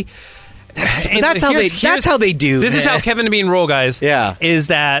That's how they do. This is how Kevin and Bean roll, guys. Yeah. Is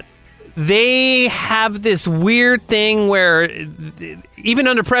that they have this weird thing where even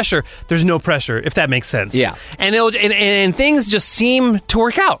under pressure, there's no pressure, if that makes sense. Yeah. And things just seem to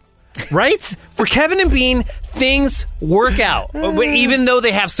work out. Right? For Kevin and Bean, things work out. Even though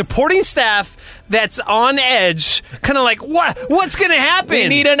they have supporting staff that's on edge, kind of like, what's going to happen? We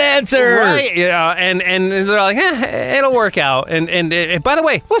need an answer. Right? Yeah, and they're like, it'll work out. And by the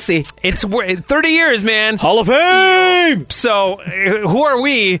way, we'll see. It's 30 years, man. Hall of Fame! So who are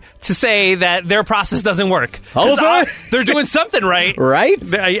we to say that their process doesn't work? Hall of Fame! They're doing something right. Right?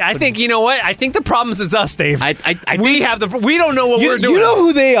 I think, you know what? I think the problem is us, Dave. We don't know what we're doing. You know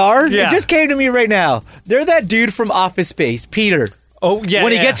who they are? Yeah. It just came to me right now. They're that dude from Office Space, Peter. Oh, yeah.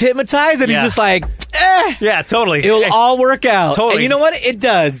 When he gets hypnotized and he's just like, Yeah, totally. It'll all work out. Totally. And you know what? It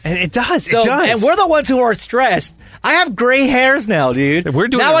does. And it does. So, it does. And we're the ones who are stressed. I have gray hairs now, dude. We're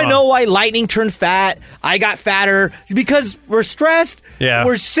doing now it I wrong. know why Lightning turned fat. I got fatter because we're stressed. Yeah.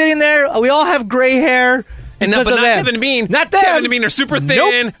 We're sitting there. We all have gray hair. But not Kevin and Bean. Not them. Kevin and Bean are super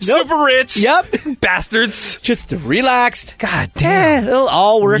thin, super rich. Yep. Bastards. Just relaxed. God damn. It'll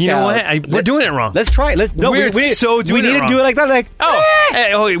all work out. You know what? We're doing it wrong. Let's try it. We need to do it like that. Like,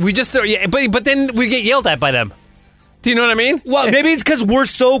 we just but then we get yelled at by them. Do you know what I mean? Well, maybe it's because we're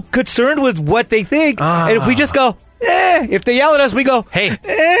so concerned with what they think. And if we just go, if they yell at us, we go, hey,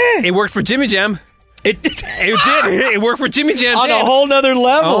 it worked for Jimmy Jam. It did. It worked for Jimmy Jam on James. a whole nother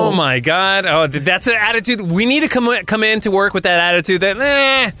level. Oh my God! Oh, that's an attitude. We need to come in to work with that attitude.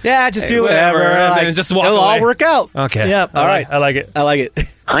 That just do whatever. And then just walk it'll away. all work out. Okay. Yeah. All right. I like it. I like it.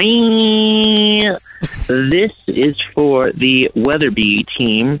 Hi. This is for the Weatherby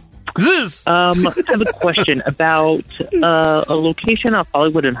team. I have a question about a location off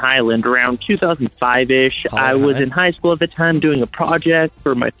Hollywood and Highland around 2005-ish. I was in high school at the time doing a project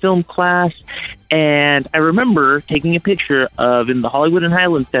for my film class, and I remember taking a picture of, in the Hollywood and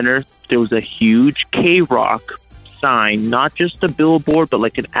Highland Center, there was a huge K-Rock sign, not just a billboard, but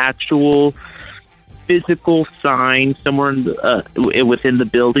like an actual physical sign somewhere within the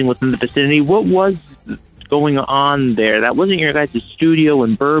building, within the vicinity. What was going on there? That wasn't your guys' studio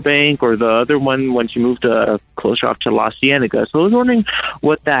in Burbank or the other one once you moved closer off to La Cienega. So I was wondering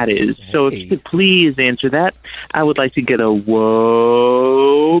what that is. So if you could please answer that, I would like to get a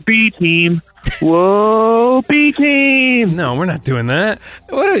whoa B-team. Whoa B-team. No, we're not doing that.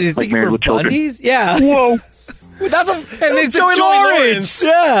 What are you thinking? Married with Bundy's? Yeah. Whoa. That's it's Joey Lawrence.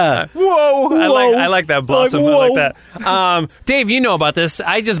 Yeah. Whoa. I like that Blossom. I like whoa. that. Dave, you know about this.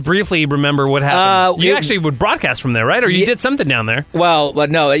 I just briefly remember what happened. You actually would broadcast from there, right? Or you did something down there. Well,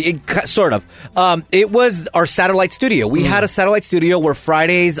 no, sort of. It was our satellite studio. We had a satellite studio where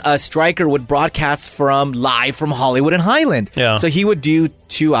Fridays Stryker would broadcast live from Hollywood and Highland. Yeah. So he would do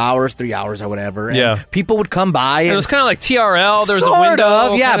 2 hours, 3 hours, or whatever. And people would come by. And it was kind of like TRL. There was sort a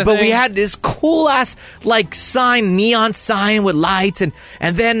window. Of, yeah, kind of but thing. we had this cool ass neon sign with lights, and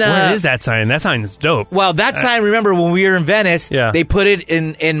then where is that sign? That sign is dope. Well, that sign. Remember when we were in Venice? They put it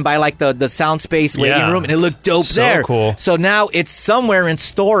in by like the sound space waiting room, and it looked dope there. Cool. So now it's somewhere in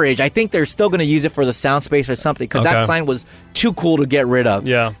storage. I think they're still going to use it for the sound space or something because that sign was too cool to get rid of.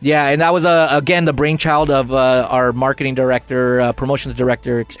 Yeah, and that was again the brainchild of our marketing director, promotions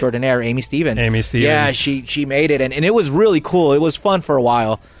director extraordinaire, Amy Stevens. Yeah, she made it, and it was really cool. It was fun for a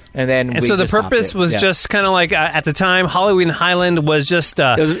while. And so the purpose was just kind of like at the time, Hollywood and Highland was just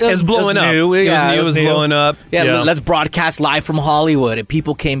it was blowing up. New. It was blowing up. Yeah, let's broadcast live from Hollywood, and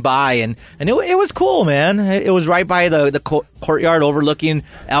people came by, and it was cool, man. It was right by the courtyard overlooking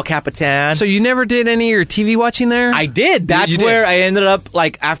El Capitan. So you never did any of your TV watching there? I did. That's where I ended up.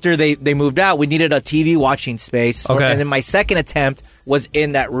 Like after they moved out, we needed a TV watching space. Okay. And then my second attempt was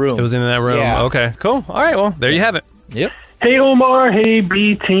in that room. It was in that room. Yeah. Okay, cool. All right, well, there you have it. Yep. Hey, Omar. Hey,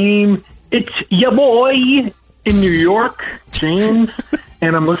 B-Team. It's ya boy in New York, James,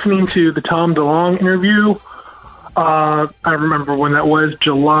 and I'm listening to the Tom DeLonge interview. I remember when that was,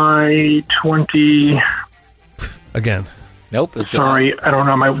 July 20... Again. Nope. It was Sorry, I don't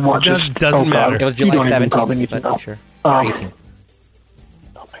know. My watch It doesn't matter. It was July 17th, but sure. Or 18th.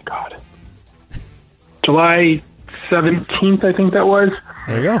 Oh, my God. July 17th, I think that was.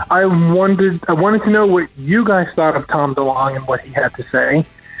 There you go. I wanted to know what you guys thought of Tom DeLonge and what he had to say.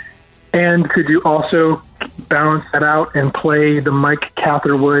 And could you also balance that out and play the Mike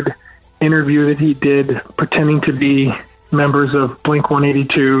Catherwood interview that he did pretending to be members of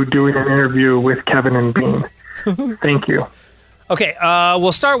Blink-182 doing an interview with Kevin and Bean? Thank you. Okay,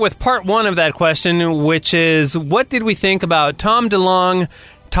 we'll start with part one of that question, which is, what did we think about Tom DeLonge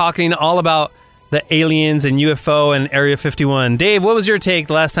talking all about the aliens and UFO and Area 51? Dave, what was your take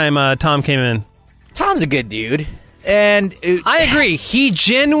the last time Tom came in? Tom's a good dude. And I agree. He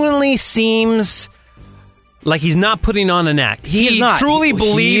genuinely seems like he's not putting on an act. He truly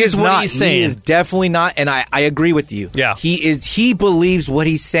believes what he's saying. He is definitely not, and I agree with you. Yeah. He believes what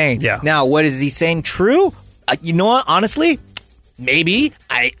he's saying. Yeah. Now, what is he saying true? You know what? Honestly, maybe.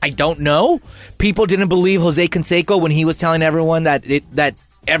 I don't know. People didn't believe Jose Canseco when he was telling everyone that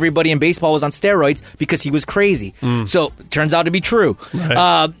everybody in baseball was on steroids because he was crazy. So, turns out to be true.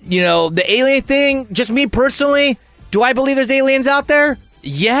 Right. The alien thing, just me personally, do I believe there's aliens out there?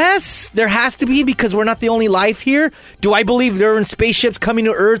 Yes, there has to be because we're not the only life here. Do I believe they're in spaceships coming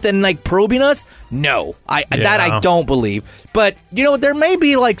to Earth and like probing us? No, that I don't believe. But there may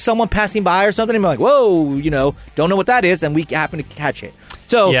be like someone passing by or something and be like, "Whoa," don't know what that is, and we happen to catch it.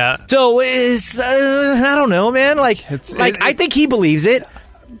 So is I don't know, man. I think he believes it,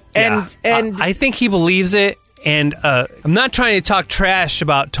 and I think he believes it. And I'm not trying to talk trash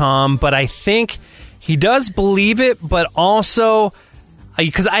about Tom, but I think he does believe it, but also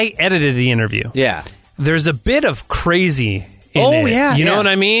because I edited the interview. Yeah. There's a bit of crazy in it. Yeah. You know what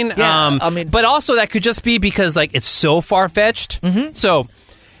I mean? Yeah. But also that could just be because it's so far-fetched. Mm-hmm. So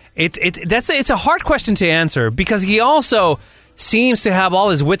it's a hard question to answer because he also seems to have all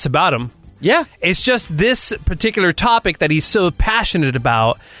his wits about him. Yeah. It's just this particular topic that he's so passionate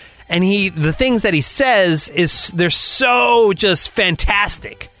about, and the things that he says they're so just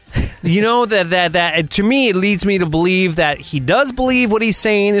fantastic You know, that to me, it leads me to believe that he does believe what he's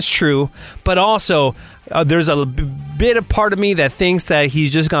saying is true, but also there's a bit of part of me that thinks that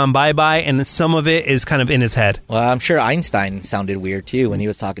he's just gone bye-bye, and some of it is kind of in his head. Well, I'm sure Einstein sounded weird, too, when he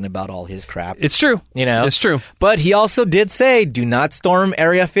was talking about all his crap. It's true. You know? It's true. But he also did say, do not storm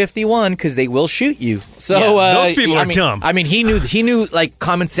Area 51, because they will shoot you. So those people are dumb. I mean, he knew like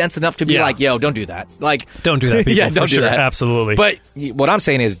common sense enough to be like, yo, don't do that. Like, don't do that, people. Yeah, don't do that. Absolutely. But what I'm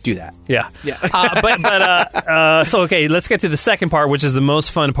saying is, do that. Yeah. So okay, let's get to the second part, which is the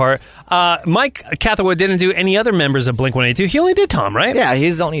most fun part. Mike Catherwood didn't do any other members of Blink-182. He only did Tom, right? Yeah,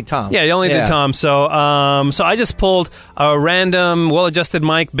 he's only Tom. Yeah, he only did Tom. So I just pulled a random, well-adjusted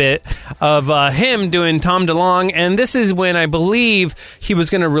mic bit of him doing Tom DeLonge, and this is when I believe he was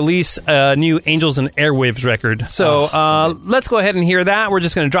going to release a new Angels and Airwaves record. So let's go ahead and hear that. We're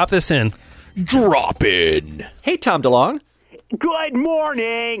just going to drop this in. Drop in. Hey, Tom DeLonge. Good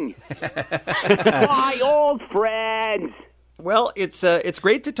morning, my old friends. Well, it's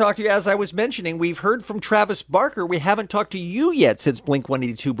great to talk to you. As I was mentioning, we've heard from Travis Barker. We haven't talked to you yet since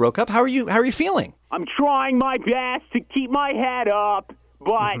Blink-182 broke up. How are you feeling? I'm trying my best to keep my head up,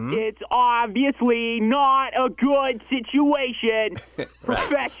 but it's obviously not a good situation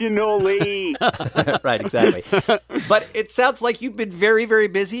professionally. Right, exactly. But it sounds like you've been very, very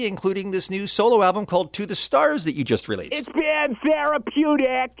busy, including this new solo album called To the Stars that you just released. It's been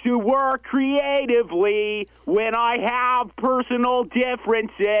therapeutic to work creatively when I have personal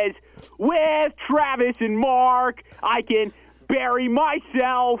differences with Travis and Mark. I can bury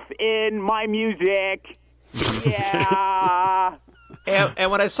myself in my music. Yeah. And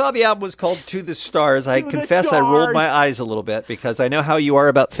when I saw the album was called To the Stars, I confess I rolled my eyes a little bit because I know how you are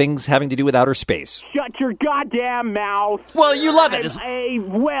about things having to do with outer space. Shut your goddamn mouth. Well, you love it. I'm a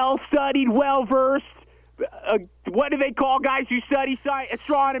well-studied, well-versed, what do they call guys who study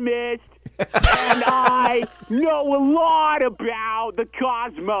astronomist? And I know a lot about the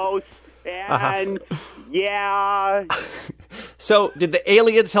cosmos. And, yeah. So, did the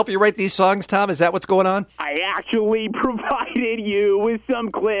aliens help you write these songs, Tom? Is that what's going on? I actually provided you with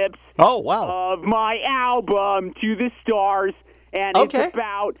some clips of my album, To the Stars, and it's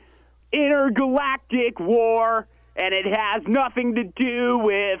about intergalactic war, and it has nothing to do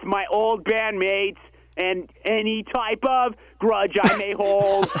with my old bandmates and any type of grudge I may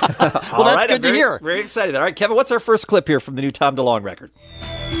hold. Well, that's good to hear. Very excited. All right, Kevin, what's our first clip here from the new Tom DeLonge record?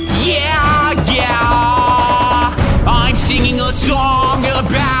 Yeah, I'm singing a song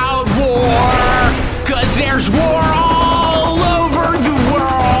about war, 'cause there's war all over the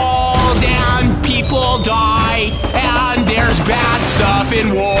world, and people die, and there's bad stuff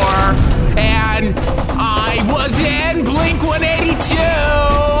in war. And I was in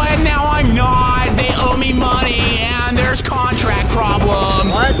Blink-182, and now I'm not. They owe me money, and there's contract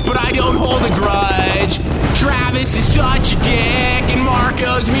problems. But I don't hold a grudge. Travis is such a dick, and Mark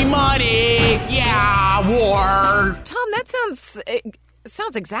owes me money. Yeah, war. Tom, that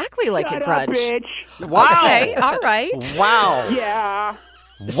sounds exactly like Shut a grudge. up, bitch. Wow. Okay, all right. Wow. Yeah.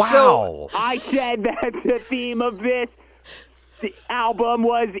 Wow. So I said that the theme of this album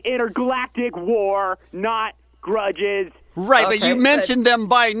was intergalactic war, not grudges. Right, but you mentioned them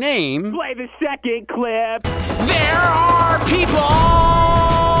by name. Play the second clip. There are people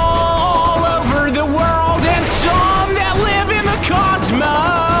all over the world, and some that live in the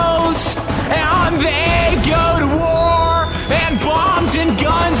cosmos, and they go to war, and bombs and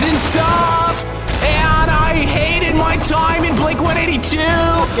guns and stuff. And I hated my time in Blink-182.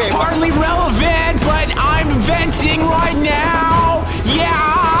 Hardly relevant, but I'm venting right now.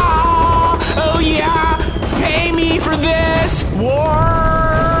 Yeah, oh yeah, pay me for this.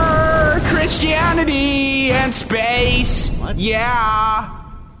 War, Christianity, and space. What? Yeah.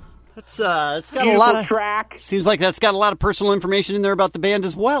 It's got Beautiful a lot of track. Seems like that's got a lot of personal information in there about the band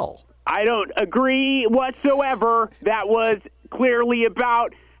as well. I don't agree whatsoever. That was clearly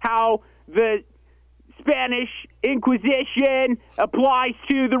about how the Spanish Inquisition applies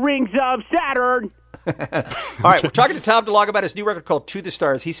to the rings of Saturn. All right, we're talking to Tom DeLonge about his new record called To the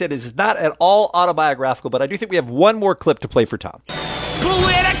Stars. He said it's not at all autobiographical, but I do think we have one more clip to play for Tom.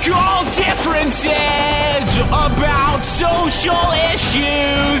 Political differences about social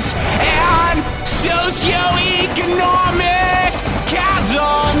issues and socioeconomic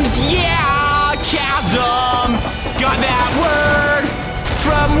chasms. Yeah, chasm. Got that word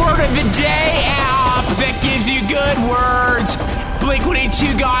from Word of the Day app that gives you good words.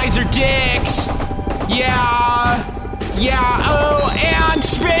 Blink-182 guys are dicks. Yeah, oh, and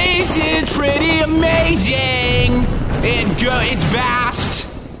space is pretty amazing. It's vast.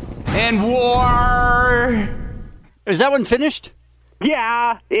 And war. Is that one finished?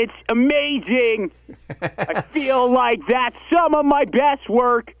 Yeah, it's amazing. I feel like that's some of my best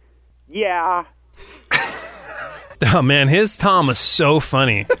work. Yeah. Oh, man, his Tom was so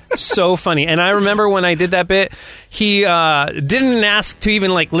funny. So funny. And I remember when I did that bit, he didn't ask to even,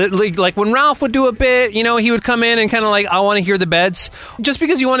 like when Ralph would do a bit, you know, he would come in and kind of like, I want to hear the beds. Just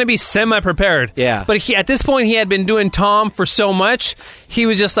because you want to be semi-prepared. Yeah. But at this point, he had been doing Tom for so much, he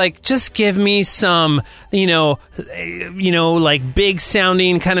was just like, just give me some, you know, like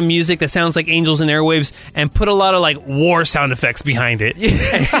big-sounding kind of music that sounds like Angels and Airwaves, and put a lot of, like, war sound effects behind it.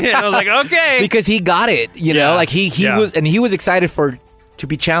 And I was like, okay. Because he got it, you know? Like, he was excited to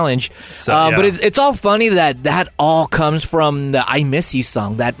be challenged. So, but it's all funny that all comes from the I Miss You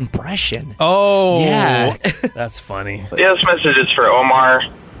song, that impression. Oh. Yeah. That's funny. Yeah, this message is for Omar,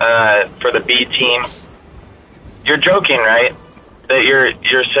 for the B team. You're joking, right? That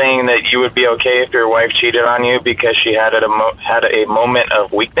you're saying that you would be okay if your wife cheated on you because she had a moment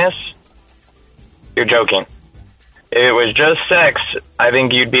of weakness? You're joking. If it was just sex, I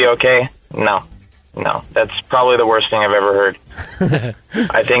think you'd be okay? No, that's probably the worst thing I've ever heard.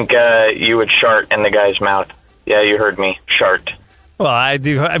 I think you would shart in the guy's mouth. Yeah, you heard me. Shart. Well, I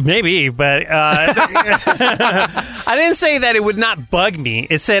do, maybe, but I didn't say that it would not bug me.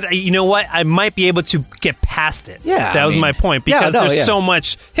 It said, you know what, I might be able to get past it. Yeah, that was my point, because there's so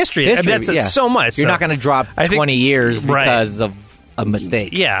much history. That's so much. You're not going to drop 20 years because of a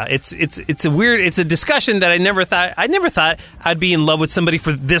mistake. Yeah, it's a discussion that I never thought I'd be in love with somebody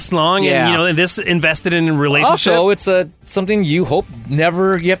for this long, and you know, this invested in a relationship. Also, it's something you hope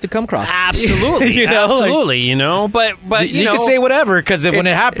never you have to come across. Absolutely, you know, absolutely. You know, but you can say whatever, because when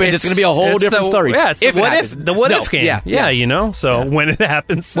it happens, it's going to be a whole different story. Yeah, it's the what if game. Yeah, you know. So when it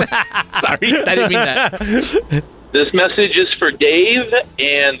happens, sorry, I didn't mean that. This message is for Dave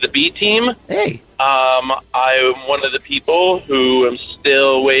and the B team. Hey. I'm one of the people who am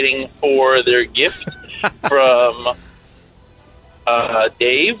still waiting for their gift from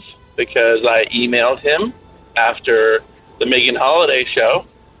Dave, because I emailed him after the Megan Holiday show,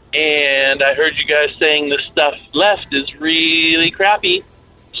 and I heard you guys saying the stuff left is really crappy,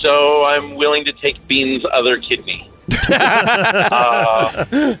 so I'm willing to take Bean's other kidney. Give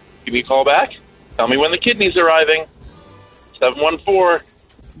me a call back. Tell me when the kidney's arriving. 714.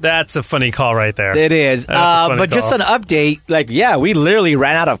 That's a funny call right there. It is. But just an update, we literally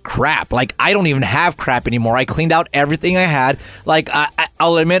ran out of crap. Like, I don't even have crap anymore. I cleaned out everything I had. Like,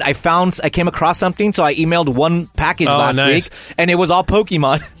 I'll admit, I came across something, so I emailed one package last week, and it was all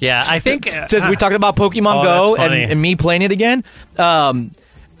Pokemon. Yeah, I think... Since we talked about Pokemon Go and me playing it again, I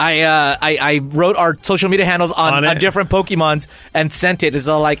wrote our social media handles on different Pokemons and sent it. It's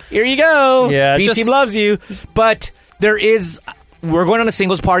all like, here you go. Yeah, B-Team loves you. But there is... We're going on a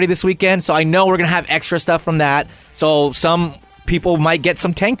singles party this weekend, so I know we're going to have extra stuff from that. So some people might get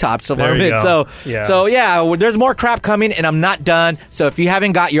some tank tops. So there's more crap coming, and I'm not done. So if you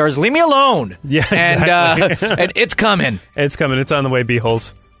haven't got yours, leave me alone. Yeah, exactly. And it's coming. It's coming. It's on the way,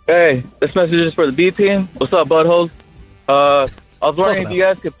 B-holes. Hey, this message is for the B team. What's up, buttholes? I was wondering if you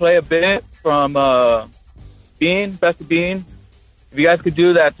guys could play a bit from Bean, Best of Bean. If you guys could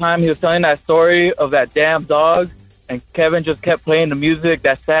do that time he was telling that story of that damn dog, and Kevin just kept playing the music,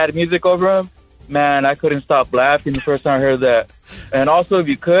 that sad music over him. Man, I couldn't stop laughing the first time I heard that. And also, if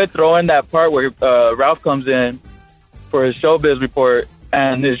you could, throw in that part where Ralph comes in for his showbiz report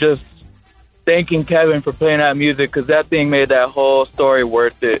and is just thanking Kevin for playing that music, because that thing made that whole story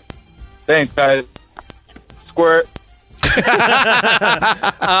worth it. Thanks, guys. Squirt.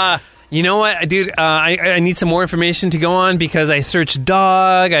 You know what, dude? I need some more information to go on, because I searched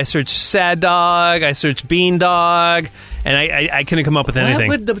dog, I searched sad dog, I searched bean dog, and I couldn't come up with anything.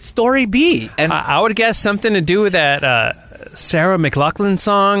 What would the story be? And I would guess something to do with that Sarah McLachlan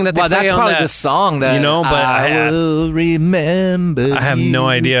song that they play that's on probably that, the song that but I will remember. I have no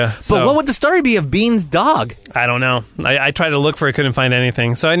idea. But what would the story be of Bean's dog? I don't know. I tried to look for it, couldn't find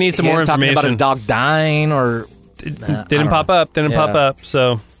anything. So I need some more information. Talking about his dog dying, or didn't pop up. Didn't pop up.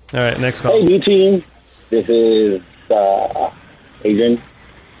 So. All right, next call. Hey, B-Team. This is Adrian.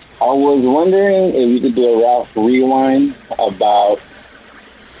 I was wondering if you could do a Ralph rewind about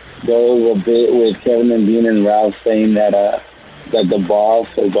there was a bit with Kevin and Dean and Ralph saying that the boss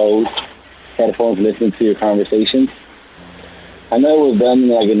of those headphones listened to your conversations. I know it was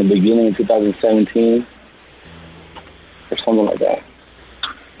done in the beginning of 2017 or something like that.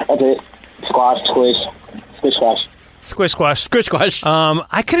 That's it. Squash, squish, squish, squash. Squish squash. Squish squash.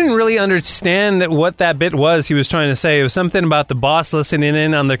 I couldn't really understand what that bit was he was trying to say. It was something about the boss listening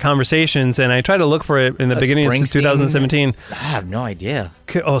in on their conversations, and I tried to look for it in the beginning of 2017. I have no idea.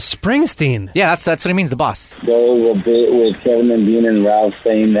 Oh, Springsteen. Yeah, that's what he means, the boss. There was a bit with Kevin and Dean and Ralph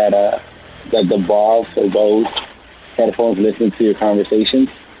saying that that the boss or those headphones listen to your conversations.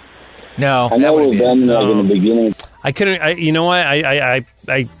 No, I know it was done in the beginning. I couldn't. You know what? I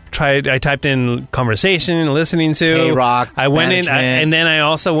tried. I typed in conversation, listening to K-Rock. I went in, and then I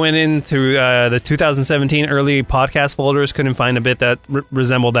also went in through the 2017 early podcast folders. Couldn't find a bit that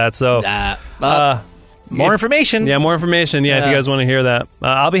resembled that. So, more information. Yeah, more information. Yeah, if you guys want to hear that,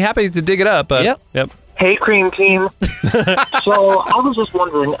 I'll be happy to dig it up. But yep. Hey, Cream Team. So I was just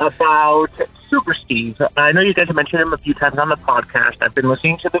wondering about Super Steve. I know you guys have mentioned him a few times on the podcast. I've been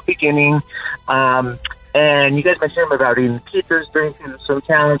listening to the beginning, and you guys mentioned him about eating pizzas, drinking some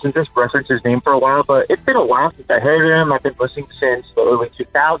towns, and just referenced his name for a while. But it's been a while since I heard him. I've been listening since the early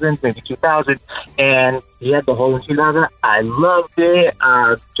 2000s, maybe 2000, and he had the whole enchilada. I loved it.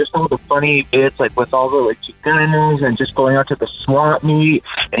 Just all the funny bits, like with all the like chicanos and just going out to the swamp meet,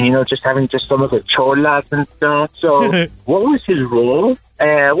 and just having just some of the cholas and stuff. So, what was his role?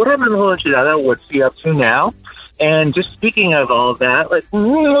 What happened to the whole enchilada? What's he up to now? And just speaking of all that, like,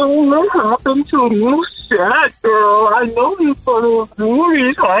 what happened to you, sad girl? I know you for those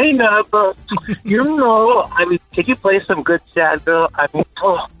movies, I know, but, I mean, could you play some good sad girl? I mean,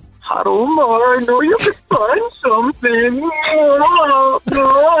 Omar, I know you could find something.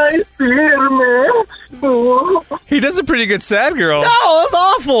 I see it, man. He does a pretty good sad girl. No, that's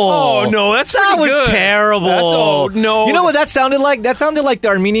awful. Oh, no, that was terrible. No. You know what that sounded like? That sounded like the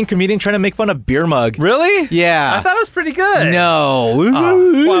Armenian comedian trying to make fun of Beer Mug. Really? Yeah. I thought it was pretty good. No. Why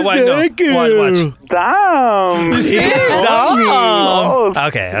no? Watch. Damn.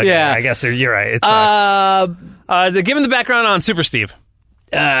 Okay. Yeah. I guess you're right. It's give him the background on Super Steve.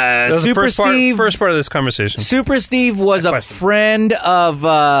 Super Steve. First part of this conversation. Super Steve was a friend of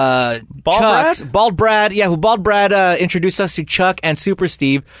Chuck's. Bald Brad. Yeah, Bald Brad introduced us to Chuck and Super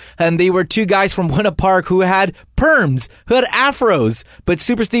Steve. And they were two guys from Winter Park who had perms, who had afros. But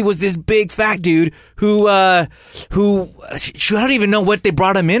Super Steve was this big fat dude who I don't even know what they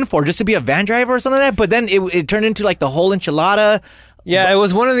brought him in for, just to be a van driver or something like that. But then it turned into like the whole enchilada. Yeah, it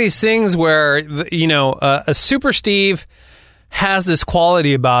was one of these things where, a Super Steve has this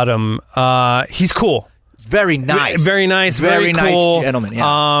quality about him. He's cool. Very nice. Very nice. Very cool. Nice gentleman.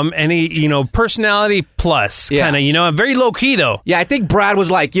 Yeah. And he, personality plus kind of, very low key though. Yeah, I think Brad was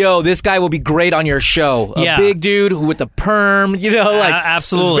like, "Yo, this guy will be great on your show." A big dude with the perm,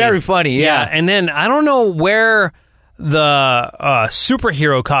 absolutely. It was very funny. Yeah. And then I don't know where the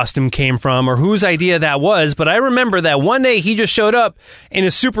superhero costume came from or whose idea that was, but I remember that one day he just showed up in a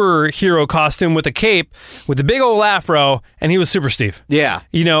superhero costume with a cape with a big old afro, and he was Super Steve. Yeah.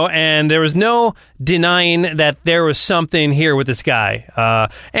 And there was no denying that there was something here with this guy.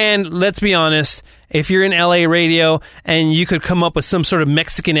 And let's be honest, if you're in LA radio and you could come up with some sort of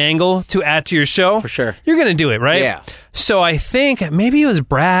Mexican angle to add to your show, for sure, you're going to do it, right? Yeah. So I think maybe it was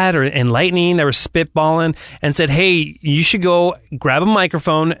Brad and Lightning that were spitballing and said, hey, you should go grab a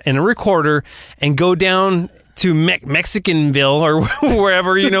microphone and a recorder and go down to Mexicanville or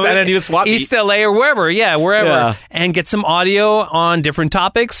wherever, East LA or wherever, and get some audio on different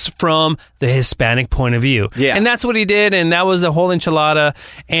topics from the Hispanic point of view. Yeah. And that's what he did, and that was the whole enchilada.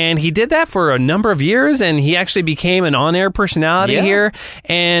 And he did that for a number of years, and he actually became an on-air personality here.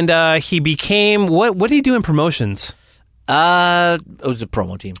 And he became, what did he do in promotions? It was a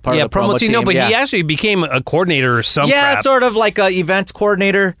promo team. Part of the promo team. No, but he actually became a coordinator or something. Yeah, sort of like an events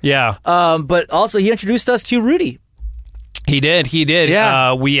coordinator. Yeah. But also he introduced us to Rudy. He did.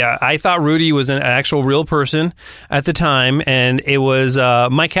 Yeah. I thought Rudy was an actual real person at the time, and it was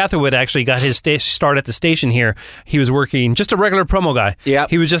Mike Catherwood actually got his start at the station here. He was working just a regular promo guy. Yeah.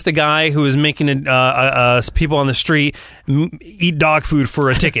 He was just a guy who was making people on the street eat dog food for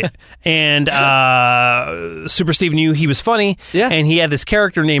a ticket. And Super Steve knew he was funny, and he had this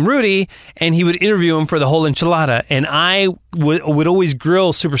character named Rudy, and he would interview him for the whole enchilada. And I would always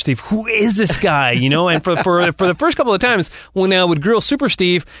grill Super Steve, who is this guy? And for the first couple of times when I would grill Super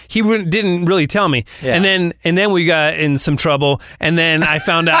Steve, he didn't really tell me. Yeah. And then we got in some trouble, and then I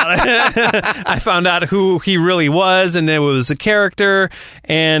found out who he really was, and it was a character.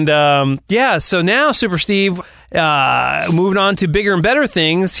 And so now Super Steve moved on to bigger and better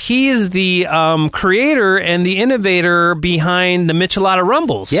things. He is the creator and the innovator behind the Michelada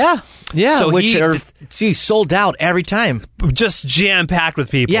Rumbles. Yeah. So which are sold out every time. Just jam-packed with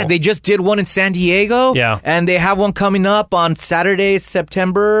people. Yeah, they just did one in San Diego. Yeah. And they have one coming up on Saturday,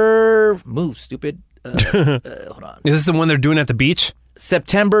 September... Move, stupid. Hold on. Is this the one they're doing at the beach?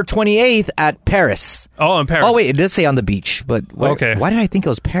 September 28th at Paris. Oh, in Paris. Oh, wait, it does say on the beach, but okay. Why did I think it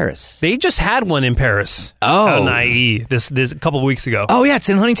was Paris? They just had one in Paris. Oh. On IE this a couple of weeks ago. Oh, yeah, it's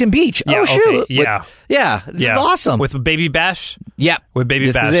in Huntington Beach. Yeah, oh, shoot. okay. Yeah. This is awesome. With Baby Bash? Yeah. With Baby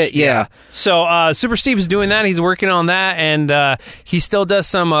This Bash. is it, yeah. So Super Steve's doing that. He's working on that, and he still does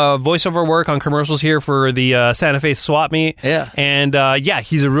some voiceover work on commercials here for the Santa Fe swap meet. Yeah. And,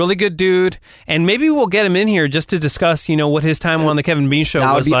 he's a really good dude, and maybe we'll get him in here just to discuss, what his time on the Kevin Bean Show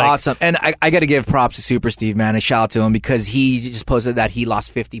that was would be like. awesome. And I got to give props to Super Steve, man, and shout out to him because he just posted that he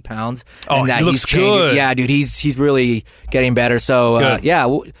lost 50 pounds. Oh, and that he looks good. Yeah, dude, he's really getting better. So,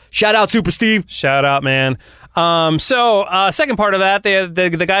 shout out Super Steve. Shout out, man. Second part of that,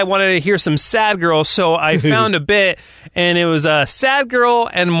 the guy wanted to hear some Sad Girl, so I found a bit, and it was Sad Girl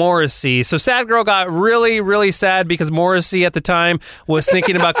and Morrissey. So Sad Girl got really, really sad because Morrissey at the time was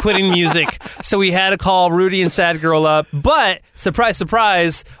thinking about quitting music, so he had to call Rudy and Sad Girl up. But, surprise,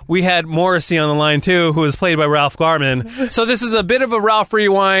 surprise, we had Morrissey on the line too, who was played by Ralph Garman. So this is a bit of a Ralph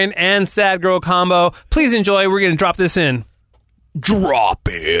Rewind and Sad Girl combo. Please enjoy. We're going to drop this in. Drop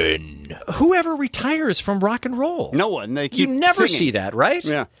in. Whoever retires from rock and roll. No one. They keep You never singing. see that, right?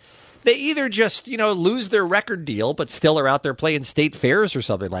 Yeah. They either just, lose their record deal, but still are out there playing state fairs or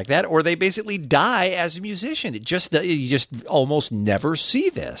something like that, or they basically die as a musician. You just almost never see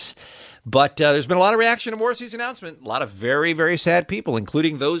this. But there's been a lot of reaction to Morrissey's announcement. A lot of very, very sad people,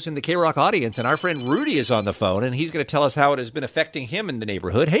 including those in the K-Rock audience. And our friend Rudy is on the phone, and he's going to tell us how it has been affecting him in the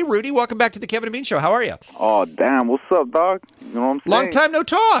neighborhood. Hey, Rudy, welcome back to the Kevin and Bean Show. How are you? Oh, damn. What's up, dog? You know what I'm saying? Long time no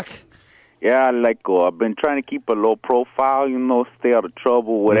talk. Yeah, I've been trying to keep a low profile, stay out of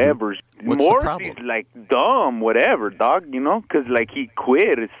trouble, whatever. What's the Morrissey's, dumb, whatever, dog, because, he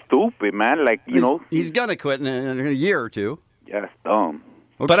quit. It's stupid, man. He's going to quit in a year or two. Yeah, it's dumb.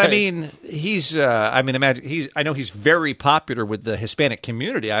 Okay. But I know he's very popular with the Hispanic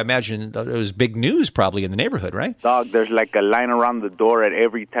community. I imagine it was big news probably in the neighborhood, right? Dog, there's a line around the door at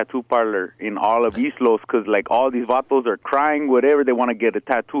every tattoo parlor in all of East Los because all these vatos are crying, whatever. They want to get a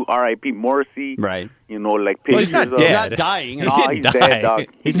tattoo. R.I.P. Morrissey. Right. Pictures he's not dead. He's not dying. No, he's dead, dog.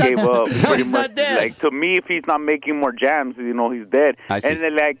 He gave up. Pretty much. Not dead. To me, if he's not making more jams, he's dead. I see. And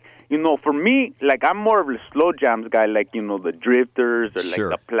then, for me, I'm more of a slow jams guy, the Drifters or Sure.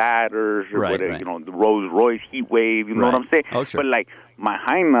 the Platters or Right, whatever, right. the Rolls Royce Heat Wave, you know what I'm saying? Oh, sure. But my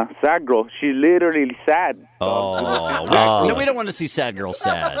Jaina, sad girl, she's literally sad. Oh, no, we don't want to see Sad Girl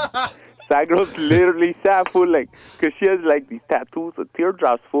sad. Sad girl's literally sad, fool, because she has these tattoos of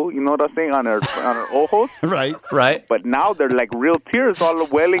teardrops, fool. You know what I'm saying, on her ojos. Right. But now they're real tears all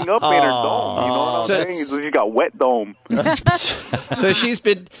welling up in her dome. You know what I'm saying? So she got wet dome. So she's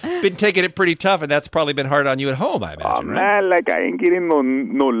been taking it pretty tough, and that's probably been hard on you at home, I imagine, right? Man, I ain't getting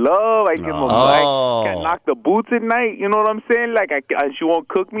no love. I can't knock the boots at night. You know what I'm saying? She won't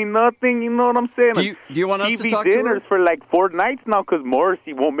cook me nothing. You know what I'm saying? Do you want us to TV talk to her? dinners for 4 nights now because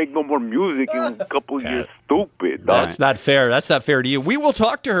Morrissey won't make no more music in a couple of years. Stupid, dog. That's not fair. That's not fair to you. We will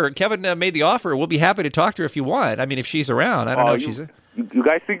talk to her. Kevin made the offer. We'll be happy to talk to her if you want. I mean, if she's around. I don't know if she's... You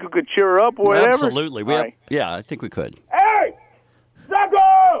guys think you could cheer her up or whatever? Absolutely. Yeah, I think we could. Hey!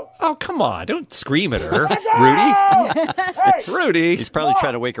 Zago! Oh, come on. Don't scream at her. Rudy. Hey! Rudy. He's probably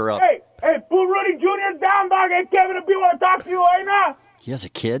trying to wake her up. Hey, pull Rudy Jr. down, dog. Hey, Kevin, if you want to talk to you right now. He has a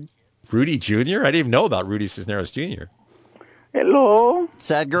kid? Rudy Jr.? I didn't even know about Rudy Cisneros Jr. Hello.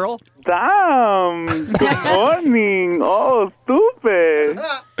 Sad girl? Damn. Good morning. Oh, stupid.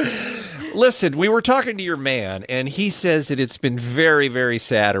 Listen, we were talking to your man, and he says that it's been very, very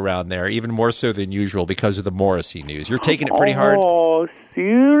sad around there, even more so than usual because of the Morrissey news. You're taking it pretty hard? Oh,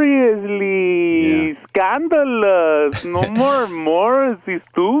 seriously. Scandalous. No more Morrissey,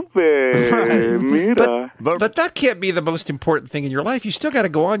 stupid. Mira. But that can't be the most important thing in your life. You still got to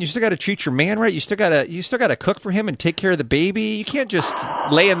go on. You still got to treat your man right. You still got to cook for him and take care of the baby. You can't just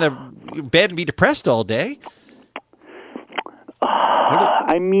lay in the bed and be depressed all day.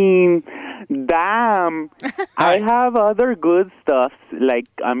 I mean, damn. I have other good stuff, my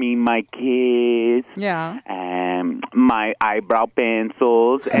kids. Yeah. And my eyebrow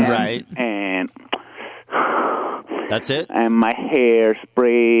pencils. And, Right. And... That's it? And my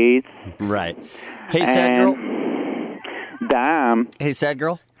hairsprays. Right. Hey, sad girl. Damn. Hey, sad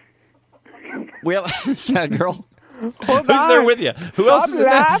girl. We have sad girl. Hold Who's on. there with you? Who else is in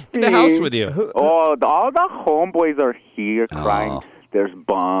the house with you? All the homeboys are here crying. There's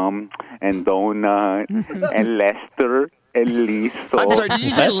Bum and Donut and Lester and Lisa. I'm sorry, did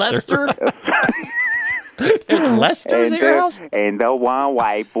you say Lester? There's Lester's at your house? And the one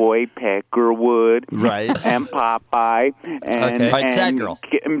white boy, Peckerwood. Right. And Popeye. And, All right, Sad and Girl.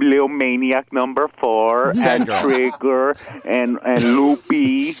 Little Maniac number 4. Sad and Girl. Trigger. And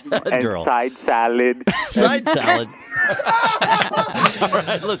Loopy. Sad and Girl. Side Salad. Side salad. All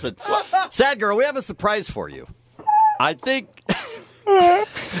right, listen. Sad Girl, we have a surprise for you. I think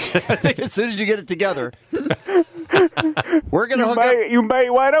as soon as you get it together, we're going to hook up. You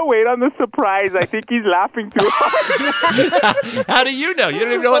might want to wait on the surprise. I think he's laughing too hard. How do you know? You don't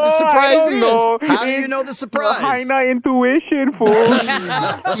even know what the surprise is. Know. How do you know the surprise? High intuition, fool.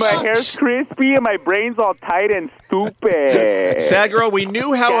 My hair's crispy and my brain's all tight and stupid. Sad Girl, we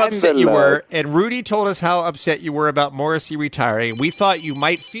knew how upset you Scandalous. were, and Rudy told us how upset you were about Morrissey retiring. We thought you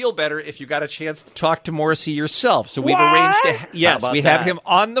might feel better if you got a chance to talk to Morrissey yourself. So we've arranged to. Yes, we have him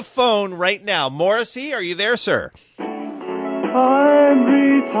on the phone right now. Morrissey, are you there, sir? I'm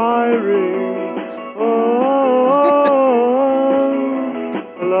retiring.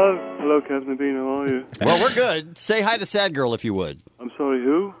 Hello, Kevin and Bean. How are you? Well, we're good. Say hi to Sad Girl if you would. I'm sorry,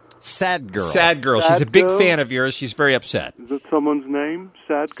 who? Sad Girl. Sad Girl. She's Sad a big Girl? fan of yours. She's very upset. Is that someone's name?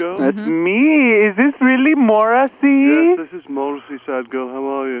 Sad Girl? That's me. Is this really Morrissey? Yes, this is Morrissey, Sad Girl. How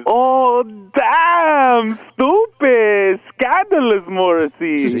are you? Oh, damn. Stupid. Scandalous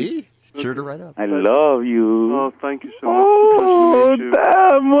Morrissey. See? Sure to write up. I love you. Oh, thank you so much. Oh, It's a pleasure to meet you.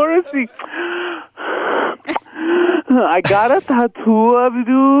 damn, Morrissey. I got a tattoo of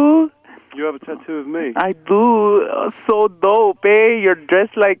you. You have a tattoo of me? I do. So dope, eh? You're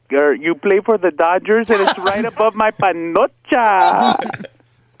dressed like you play for the Dodgers, and it's right above my panocha.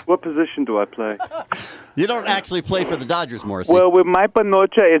 What position do I play? You don't actually play for the Dodgers, Morrissey. Well, with my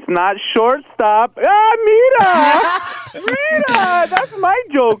panocha, it's not shortstop. Ah, mira! Mira! That's my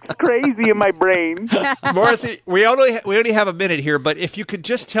joke. Crazy in my brain. Morrissey, we only have a minute here, but if you could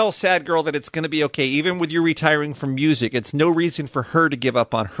just tell Sad Girl that it's going to be okay, even with you retiring from music, it's no reason for her to give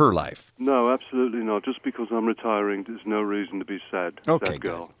up on her life. No, absolutely not. Just because I'm retiring, there's no reason to be sad. Okay, Sad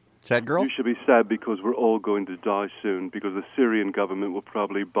Girl. good. Sad Girl? You should be sad because we're all going to die soon because the Syrian government will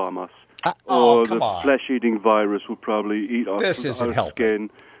probably bomb us. Or the flesh-eating virus will probably eat our, This isn't our helping.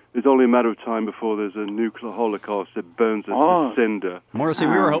 skin. It's only a matter of time before there's a nuclear holocaust that burns us to cinder. Morrissey,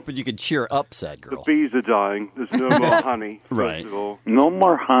 we were hoping you could cheer up, Sad Girl. The bees are dying. There's no more honey. Right. First of all. No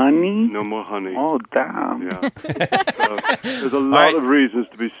more honey? No more honey. Oh, damn. Yeah. So, there's a lot of reasons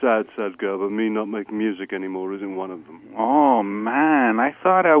to be sad, Sad Girl, but me not making music anymore isn't one of them. Oh, man. I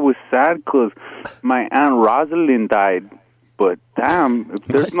thought I was sad because my Aunt Rosalind died. But damn, if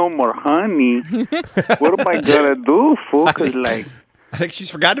there's no more honey, what am I going to do, fool? Because, like... I think she's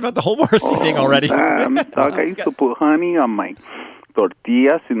forgotten about the whole Morrissey thing already. Damn, dog, I used to put honey on my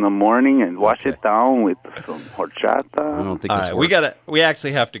tortillas in the morning and wash it down with some horchata. I don't think this works. We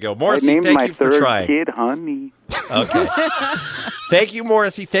actually have to go. Morrissey, I named thank my you for third trying. kid Honey. Okay. Thank you,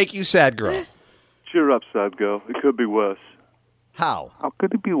 Morrissey. Thank you, Sad Girl. Cheer up, Sad Girl. It could be worse. How? How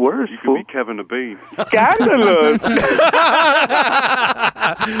could it be worse, You fool? could be Kevin the Bean. Scandalous.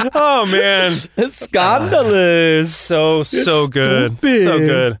 Oh, man. Scandalous. So good. stupid. So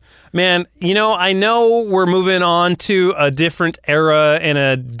good. Man, you know, I know we're moving on to a different era and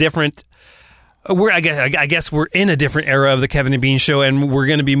a different... I guess we're in a different era of the Kevin and Bean show, and we're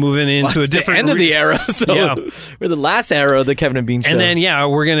going to be moving into a different end of the era. So Yeah. we're the last era of the Kevin and Bean show. And then,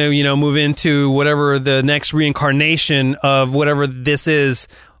 we're going to, move into whatever the next reincarnation of whatever this is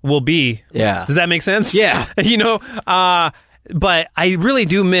will be. Yeah. Does that make sense? Yeah. But I really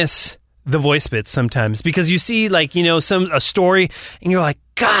do miss the voice bits sometimes because you see, a story, and you're like,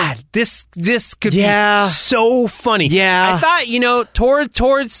 God, this could be so funny. Yeah. I thought,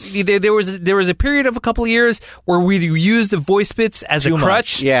 towards there was a period of a couple of years where we used the voice bits as Too a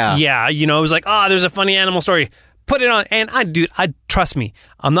crutch. much. Yeah. Yeah. It was like, there's a funny animal story. Put it on. And I trust me,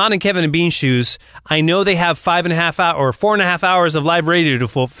 I'm not in Kevin and Bean's shoes. I know they have 5.5 hours or 4.5 hours of live radio to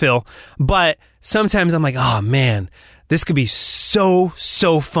fulfill, but sometimes I'm like, oh man, this could be so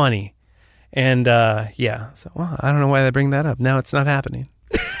funny. And I don't know why they bring that up. Now it's not happening.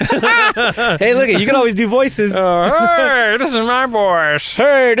 Hey, look, you can always do voices. Hey, this is my voice.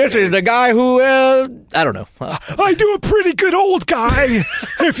 Hey, this is the guy who, I don't know. I do a pretty good old guy.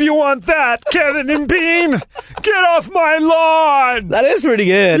 If you want that, Kevin and Bean, get off my lawn. That is pretty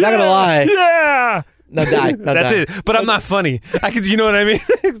good, not gonna lie. Yeah. No, die. That's it. But I'm not funny. You know what I mean?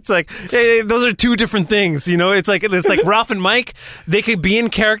 It's like, hey, those are two different things. It's like Ralph and Mike. They could be in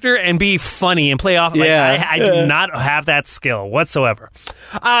character and be funny and play off. I do not have that skill whatsoever.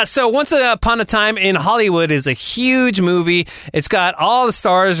 So Once Upon a Time in Hollywood is a huge movie. It's got all the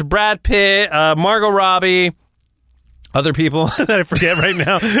stars: Brad Pitt, Margot Robbie. other people that I forget right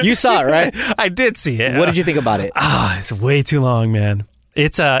now. You saw it, right? I did see it. What did you think about it? It's way too long, man.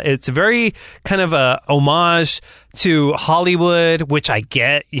 It's a very kind of a homage to Hollywood, which I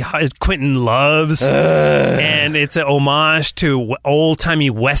get. Quentin loves, and it's a homage to old timey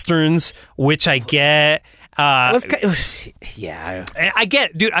westerns, which I get. Yeah, I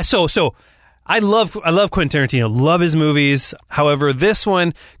get, dude. So I love Quentin Tarantino. Love his movies. However, this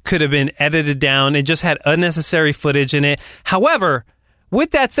one could have been edited down. It just had unnecessary footage in it. However,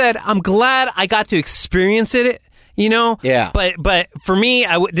 with that said, I'm glad I got to experience it. You know, yeah. But for me,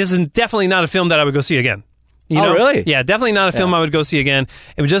 this is definitely not a film that I would go see again. You know? Really? Yeah, definitely not a film I would go see again.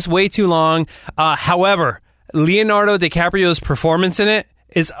 It was just way too long. However, Leonardo DiCaprio's performance in it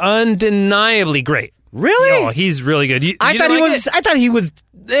is undeniably great. Really? Oh, he's really good. I thought he was.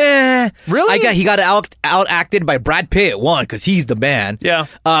 Really? He got out acted by Brad Pitt. One, because he's the man. Yeah.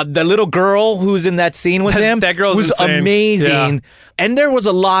 The little girl who's in that scene with him, that girl's was insane. amazing. Yeah. And there was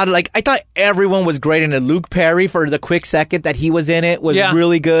a lot of, I thought everyone was great in it. Luke Perry, for the quick second that he was in it, was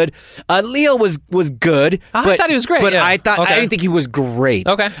really good. Leo was good. I thought he was great. But yeah. I didn't think he was great.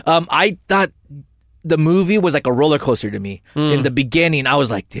 Okay. I thought the movie was like a roller coaster to me. In the beginning, I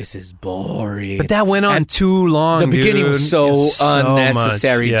was like, this is boring. But that went on too long, The beginning dude. was so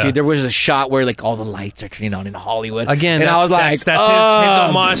unnecessary, much, yeah. dude. There was a shot where all the lights are turning on in Hollywood. Again, and I was like, that's his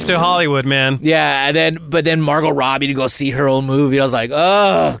homage to Hollywood, man. Yeah, but then Margot Robbie to go see her old movie. I was like,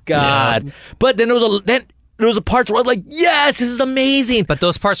 oh God. Yeah. But then there was a parts where I was like, yes, this is amazing. But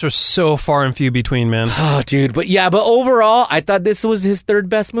those parts were so far and few between, man. Oh, dude. But overall, I thought this was his third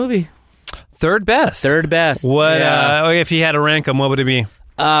best movie. Third best. What? Yeah. If he had to rank them, what would it be?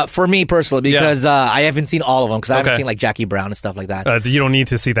 For me personally, because I haven't seen all of them, because I haven't seen Jackie Brown and stuff like that. You don't need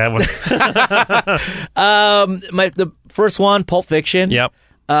to see that one. The first one, Pulp Fiction. Yep.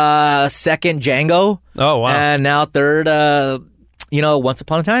 Second, Django. Oh wow. And now third, Once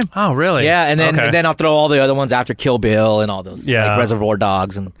Upon a Time. Oh really? Yeah, and then I'll throw all the other ones after Kill Bill and all those. Yeah. Like Reservoir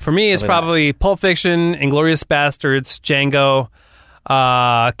Dogs and. For me, it's probably Pulp Fiction, Inglourious Bastards, Django,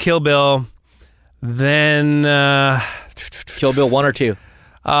 Kill Bill. Then Kill Bill 1 or 2.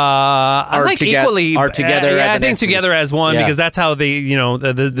 I like equally. Are together. I think together as one because that's how they,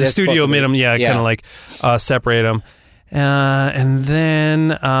 the studio made them. Yeah, kind of like separate them. And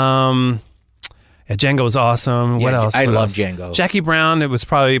then Django was awesome. What else? I love Django. Jackie Brown. It was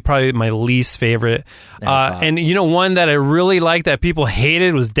probably my least favorite. And one that I really liked that people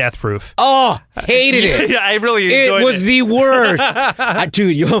hated was Death Proof. Oh, hated it. Yeah, I really enjoyed it. It was the worst.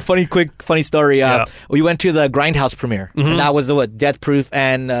 Dude, funny story. We went to the Grindhouse premiere. And that was the Death Proof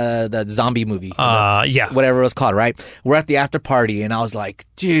and the zombie movie. Whatever it was called, right? We're at the after party, and I was like,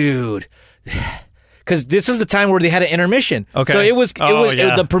 dude. Because this is the time where they had an intermission. Okay. So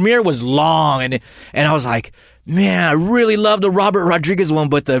the premiere was long, and I was like, man, I really love the Robert Rodriguez one,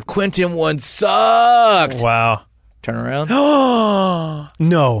 but the Quentin one sucked. Wow. Turn around.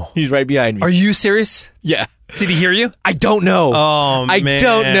 No. He's right behind me. Are you serious? Yeah. Did he hear you? I don't know. Oh, man. I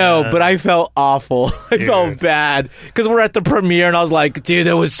don't know, but I felt awful. I felt bad because we're at the premiere, and I was like, dude,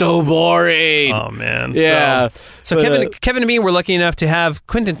 that was so boring. Oh, man. Yeah. So Kevin and me were lucky enough to have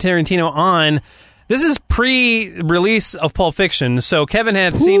Quentin Tarantino on. This is pre-release of Pulp Fiction, so Kevin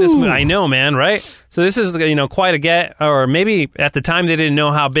had seen this movie. I know, man, right? So this is, quite a get, or maybe at the time they didn't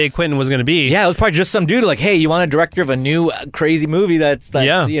know how big Quentin was going to be. Yeah, it was probably just some dude like, hey, you want a director of a new crazy movie that's.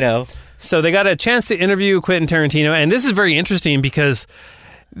 So they got a chance to interview Quentin Tarantino, and this is very interesting because,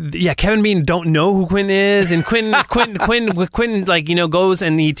 Kevin and Bean don't know who Quentin is, and Quentin goes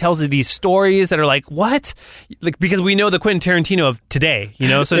and he tells these stories that are like, what? Because we know the Quentin Tarantino of today,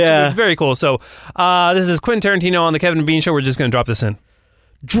 so it's very cool. So this is Quentin Tarantino on the Kevin and Bean Show. We're just going to drop this in.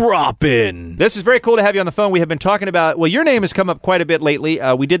 Drop in. This is very cool to have you on the phone. We have been talking about, your name has come up quite a bit lately.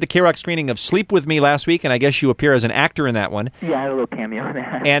 We did the K-Rock screening of Sleep With Me last week, and I guess you appear as an actor in that one. Yeah, I had a little cameo in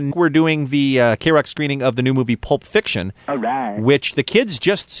that. And we're doing the K-Rock screening of the new movie Pulp Fiction, all right, which the kids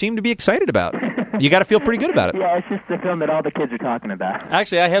just seem to be excited about. You got to feel pretty good about it. Yeah, it's just the film that all the kids are talking about.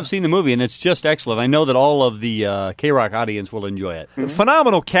 Actually, I have seen the movie, and it's just excellent. I know that all of the K-Rock audience will enjoy it. Mm-hmm.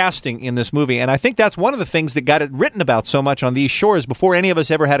 Phenomenal casting in this movie, and I think that's one of the things that got it written about so much on these shores before any of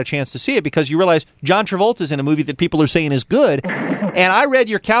us ever had a chance to see it, because you realize John Travolta's in a movie that people are saying is good. And I read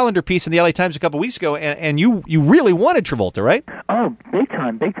your calendar piece in the LA Times a couple weeks ago, and you really wanted Travolta, right? Oh, big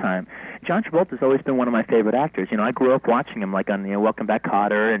time, big time. John Travolta's always been one of my favorite actors. I grew up watching him, like on Welcome Back,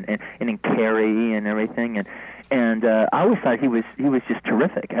 Kotter, and in Carrie and everything, and I always thought he was just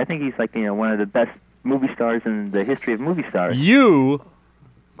terrific. I think he's like one of the best movie stars in the history of movie stars. You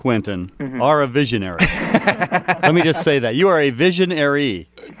Quentin, are a visionary. Let me just say that. You are a visionary.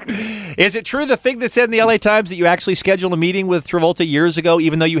 Is it true, the thing that said in the LA Times, that you actually scheduled a meeting with Travolta years ago,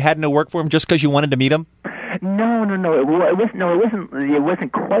 even though you had no work for him, just because you wanted to meet him? No. It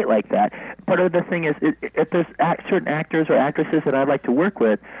wasn't quite like that. Part of the thing is, if there's certain actors or actresses that I'd like to work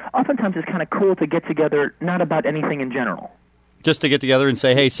with, oftentimes it's kind of cool to get together, not about anything in general. Just to get together and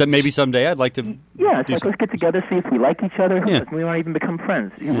say, hey, maybe someday I'd like to. Yeah, it's like, let's get together, see if we like each other. Yeah. We might even become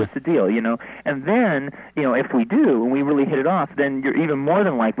friends. What's the deal, And then, if we do, and we really hit it off, then you're even more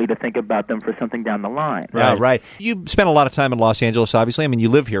than likely to think about them for something down the line. Right. You spent a lot of time in Los Angeles, obviously. I mean, you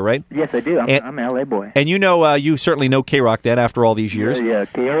live here, right? Yes, I do. I'm an LA boy. And you certainly know K-Rock then after all these years. Yeah,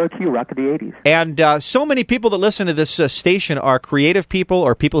 KROQ, Rock of the 80s. And so many people that listen to this station are creative people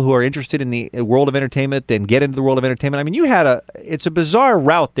or people who are interested in the world of entertainment and get into the world of entertainment. I mean, it's a bizarre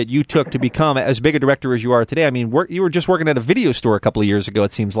route that you took to become as big a director as you are today. I mean, you were just working at a video store a couple of years ago,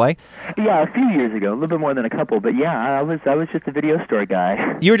 it seems like. Yeah, a few years ago, a little bit more than a couple, but yeah, I was just a video store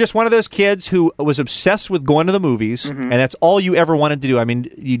guy. You were just one of those kids who was obsessed with going to the movies, and that's all you ever wanted to do. I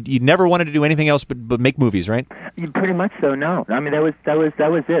mean, you never wanted to do anything else but make movies, right? Pretty much so. No, I mean that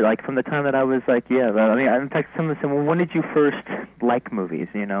was it. Like from the time that I was like, in fact, someone said, "Well, when did you first like movies?"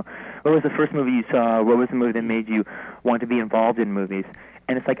 What was the first movie you saw? What was the movie that made you want to be involved in movies?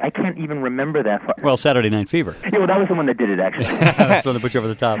 And it's like, I can't even remember that far. Well, Saturday Night Fever. Yeah, well, that was the one that did it, actually. That's the one that put you over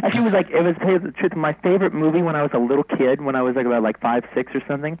the top. Actually, to tell you the truth, my favorite movie when I was a little kid, when I was about 5, 6 or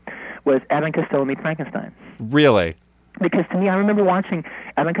something, was Abbott and Costello Meet Frankenstein. Really? Because to me, I remember watching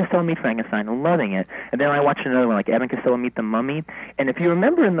Abbott and Costello Meet Frankenstein and loving it. And then I watched another one, like Abbott and Costello Meet the Mummy. And if you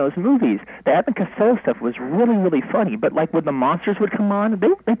remember in those movies, the Abbott and Costello stuff was really, really funny. But like when the monsters would come on,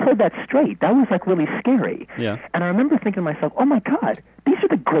 they played that straight. That was like really scary. Yeah. And I remember thinking to myself, oh my God, these are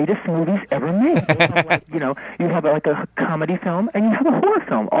the greatest movies ever made. You have like a comedy film and you have a horror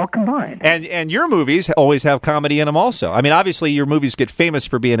film all combined. And your movies always have comedy in them also. I mean, obviously your movies get famous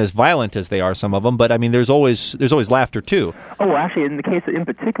for being as violent as they are, some of them, but I mean, there's always laughter too. Oh, well, actually,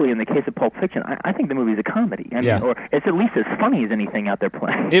 particularly in the case of Pulp Fiction, I think the movie's a comedy. I mean, or it's at least as funny as anything out there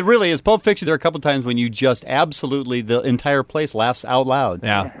playing. It really is. Pulp Fiction, there are a couple times when you just absolutely, the entire place laughs out loud.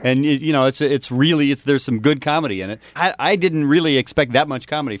 Yeah. And, it's really, there's some good comedy in it. I didn't really expect that much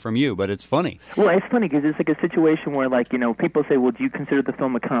comedy from you, but it's funny. Well, it's funny because it's like a situation where, people say, well, do you consider the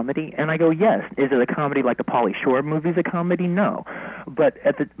film a comedy? And I go, yes. Is it a comedy like the Pauly Shore movies a comedy? No. But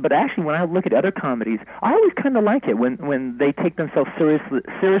actually, when I look at other comedies, I always kind of like it when they take themselves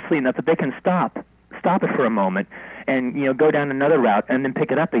seriously enough that they can stop it for a moment and go down another route and then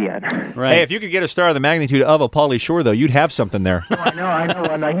pick it up again. Right. Hey, if you could get a star of the magnitude of a Pauly Shore, though, you'd have something there. No, I know.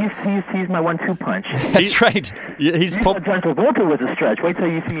 He's my 1-2 punch. That's right. He's John Travolta was a stretch. Wait till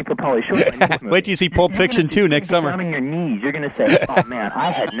you see me put Pauly Shore. Wait till you see Pulp Fiction 2 next summer. Down on your knees, you're going to say, "Oh man, I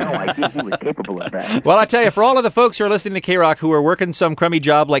had no idea he was capable of that." Well, I tell you, for all of the folks who are listening to K-Rock who are working some crummy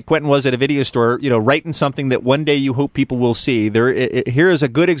job like Quentin was at a video store, writing something that one day you hope people will see. Here is a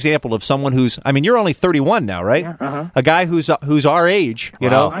good example of someone who's. I mean, you're only 31 now, right? Yeah, uh-huh. A guy who's our age, you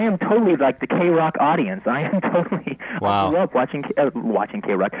know. I am totally like the K-Rock audience. I am totally. Wow. I grew up watching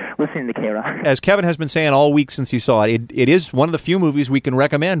K-Rock, listening to K-Rock. As Kevin has been saying all week since he saw it, it is one of the few movies we can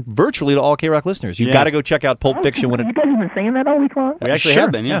recommend virtually to all K-Rock listeners. You've got to go check out Pulp Fiction. You guys have been saying that all week long? We actually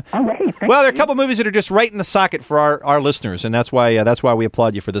have been, yeah. Oh, hey, well, there are a couple movies that are just right in the socket for our listeners, and that's why we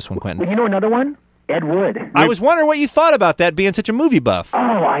applaud you for this one, Quentin. Well, you know another one? Ed Wood. I was wondering what you thought about that, being such a movie buff. Oh,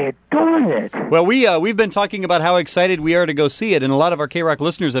 I adored it. Well, we've been talking about how excited we are to go see it, and a lot of our K-Rock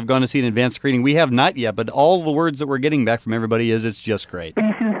listeners have gone to see an advanced screening. We have not yet, but all the words that we're getting back from everybody is it's just great. But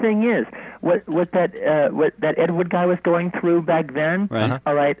you see, the thing is, what that Ed Wood guy was going through back then, right.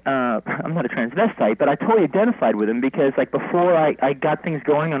 All right, I'm not a transvestite, but I totally identified with him because, like, before I got things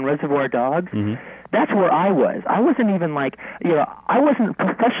going on Reservoir Dogs, that's where I was. I wasn't even I wasn't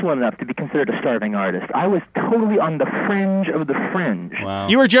professional enough to be considered a starving artist. I was totally on the fringe of the fringe. Wow.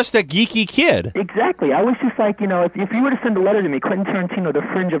 You were just a geeky kid. Exactly. I was just like, if you were to send a letter to me, Quentin Tarantino, the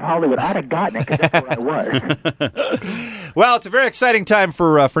fringe of Hollywood, I'd have gotten it because that's where I was. Well, it's a very exciting time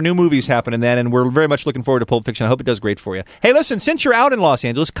for new movies happening then, and we're very much looking forward to Pulp Fiction. I hope it does great for you. Hey, listen, since you're out in Los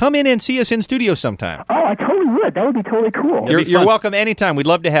Angeles, come in and see us in studio sometime. Oh, I totally would. That would be totally cool. You're welcome anytime. We'd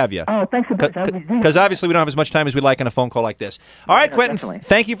love to have you. Oh, thanks a bunch. Because obviously we don't have as much time as we'd like on a phone call like this. All right, Quentin,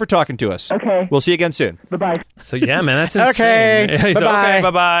 thank you for talking to us. Okay. We'll see you again soon. Bye-bye. So, yeah, man, that's insane. Okay. Bye-bye. Okay,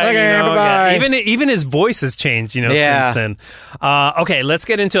 bye-bye. Okay, bye-bye. Even his voice has changed, since then. Okay, let's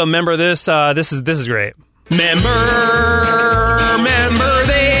get into a member of this. This is great. Member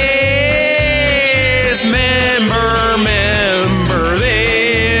this. Member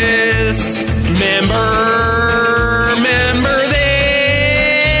this. Member this.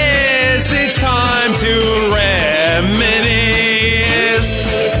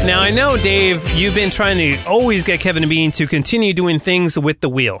 Now, I know, Dave, you've been trying to always get Kevin and Bean to continue doing things with the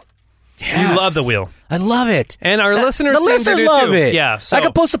wheel. Yes. You love the wheel. I love it. And our listeners seem to do love too. it. Yeah, so I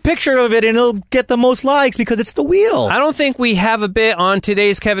could post a picture of it and it'll get the most likes because it's the wheel. I don't think we have a bit on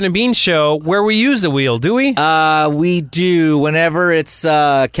today's Kevin and Bean show where we use the wheel, do we? We do. Whenever it's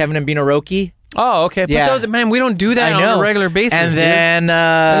Kevin and Bean Aroki. Oh, okay. Yeah. But man, we don't do that on a regular basis. And dude. then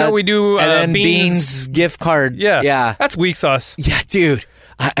I know we do Bean's gift card. Yeah. That's weak sauce. Yeah, dude.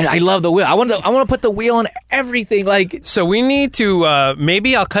 I love the wheel. I want to put the wheel on everything. Like, so we need to.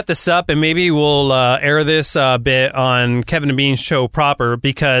 Maybe I'll cut this up and maybe we'll air this bit on Kevin and Bean's show proper,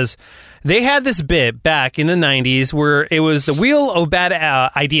 because they had this bit back in the 90s where it was the wheel of bad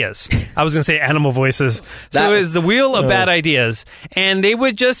ideas. I was going to say animal voices. So it was the wheel of bad ideas, and they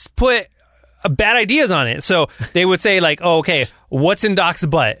would just put bad ideas on it. So they would say like, "Oh, okay, what's in Doc's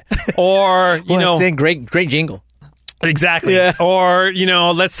butt?" Or it's in great jingle. Exactly. Yeah. Or,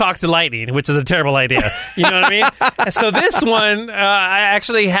 let's talk to lightning, which is a terrible idea. You know what I mean? So this one, I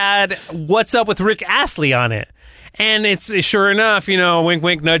actually had What's Up with Rick Astley on it. And it's sure enough, wink,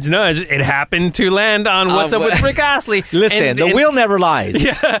 wink, nudge, nudge. It happened to land on What's Up with Rick Astley. Listen, the wheel never lies.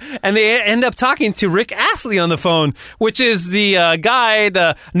 Yeah, and they end up talking to Rick Astley on the phone, which is the guy,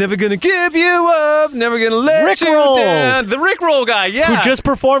 the never gonna give you up, never gonna let Rick you Roll. down. The Rick Roll guy, yeah. Who just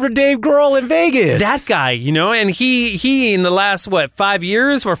performed with Dave Grohl in Vegas. That guy, and he in the last, 5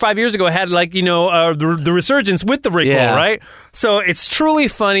 years or 5 years ago had the resurgence with the Rick Roll, right? So it's truly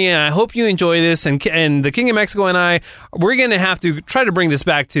funny, and I hope you enjoy this. And the King of Mexico and I, we're going to have to try to bring this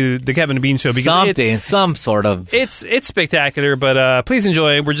back to the Kevin and Bean show, because some sort of. It's spectacular, but please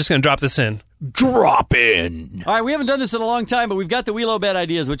enjoy. We're just going to drop this in. Drop in. All right, we haven't done this in a long time, but we've got the Wheel of Bad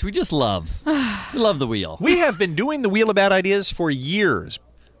Ideas, which we just love. We love the wheel. We have been doing the Wheel of Bad Ideas for years.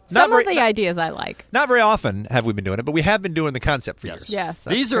 Some of the ideas I like. Not very often have we been doing it, but we have been doing the concept for years. Yes.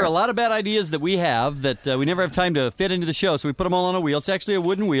 These are a lot of bad ideas that we have that we never have time to fit into the show, so we put them all on a wheel. It's actually a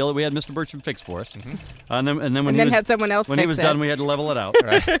wooden wheel that we had Mr. Bertram fix for us. Mm-hmm. And then when had someone else when fix he was it. done, we had to level it out.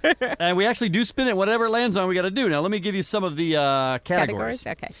 Right. And we actually do spin it. Whatever it lands on, we got to do. Now, let me give you some of the categories.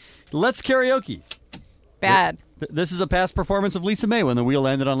 Okay. Let's Karaoke. Bad. This is a past performance of Lisa May when the wheel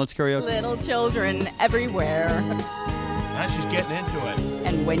landed on Let's Karaoke. Little children everywhere. Now she's getting into it.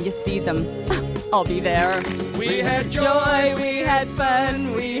 And when you see them, I'll be there. We had joy, we had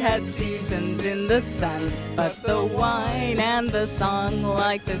fun, we had seasons in the sun. But the wine and the song,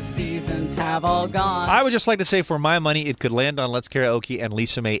 like the seasons, have all gone. I would just like to say, for my money, it could land on Let's Karaoke and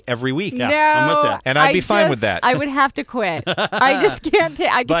Lisa May every week. No, I'm with that. And I'd be fine with that. I would have to quit. I just can't take.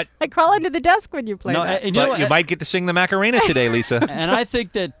 I crawl under the desk when you play that. You might get to sing the Macarena today, Lisa. And I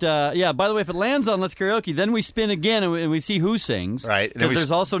think that, by the way, if it lands on Let's Karaoke, then we spin again and we see who sings. Right. Because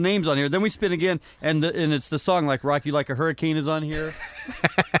there's also names on here. Then we spin again, and it's the song like Rock You Like a Hurricane is on here.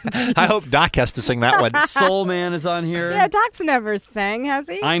 I hope Doc has to sing that one. Soul Man is on here. Yeah, Doc's never sang, has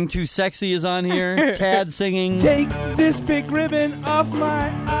he? I'm Too Sexy is on here. Tad singing. Take this big ribbon off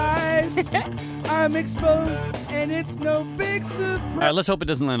my eyes. I'm exposed, and it's no big surprise. All right, let's hope it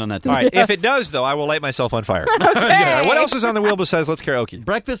doesn't land on that. All right, if it does, though, I will light myself on fire. Yeah, what else is on the wheel besides Let's Karaoke?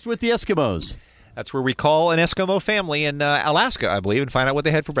 Breakfast with the Eskimos. That's where we call an Eskimo family in Alaska, I believe, and find out what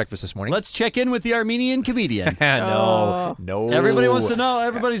they had for breakfast this morning. Let's check in with the Armenian comedian. No. Everybody wants to know.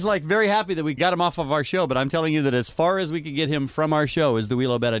 Everybody's very happy that we got him off of our show, but I'm telling you that as far as we could get him from our show is the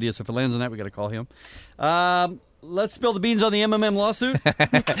Wheel of Bad Ideas. So if it lands on that, we got to call him. Let's spill the beans on the MMM lawsuit.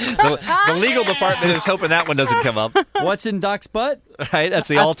 the legal department is hoping that one doesn't come up. What's in Doc's butt? Right, that's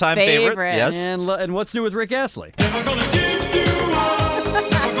the all-time favorite. Yes. And what's new with Rick Astley? Never gonna give you up,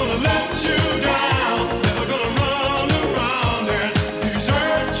 never gonna let you down, never gonna run around and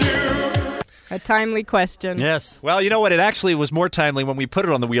desert you. A timely question. Yes. Well, you know what? It actually was more timely when we put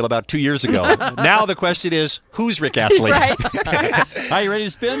it on the wheel about 2 years ago. Now the question is, who's Rick Astley? Right. Are you ready to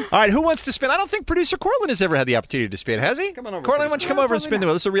spin? All right, who wants to spin? I don't think producer Cortland has ever had the opportunity to spin, has he? Come on over. Cortland, why don't you come over and spin the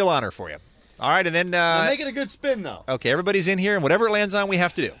wheel? This is a real honor for you. All right, and then... make it a good spin, though. Okay, everybody's in here, and whatever it lands on, we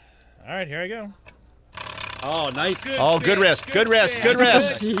have to do. All right, here I go. Oh, nice. Good wrist. Good wrist. Good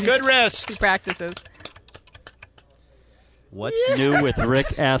wrist. Good wrist. He practices. What's new with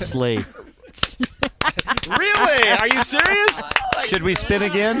Rick Astley? Really? Are you serious? Should we spin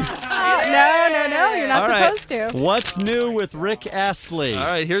again? No. You're not supposed to. What's new with Rick Astley? All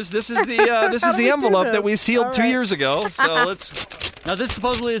right, this is the envelope that we sealed 2 years ago. So let's. Now this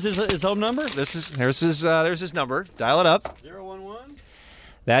supposedly is his home number. There's his number. Dial it up. 011.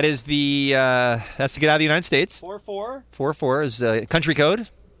 That's to get out of the United States. 44. 44 is country code.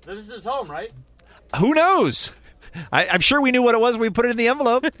 This is his home, right? Who knows? I'm sure we knew what it was when we put it in the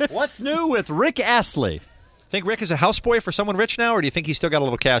envelope. What's new with Rick Astley? Think Rick is a houseboy for someone rich now, or do you think he's still got a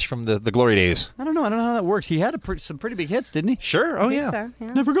little cash from the glory days? I don't know how that works. He had some pretty big hits, didn't he? Sure. I think so,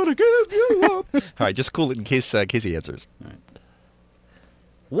 yeah. Never gonna give you up. All right, just cool it in case he answers. All right.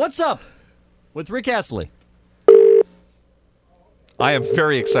 What's up with Rick Astley? I am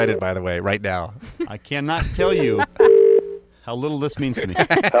very excited, by the way, right now. I cannot tell you how little this means to me.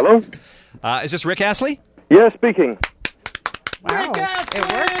 Hello? Is this Rick Astley? Yeah, speaking. Wow. It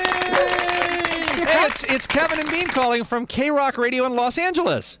worked. Hey, it's Kevin and Bean calling from K-Rock Radio in Los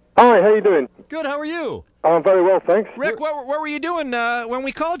Angeles. Hi, how you doing? Good, how are you? I'm very well, thanks. Rick, what were you doing when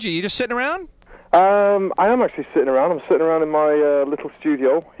we called you? You just sitting around? I am actually sitting around. I'm sitting around in my little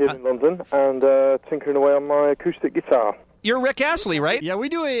studio here in London and tinkering away on my acoustic guitar. You're Rick Astley, right? Yeah, we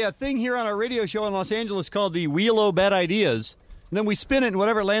do a thing here on our radio show in Los Angeles called the Wheel o' Bad Ideas. And then we spin it, and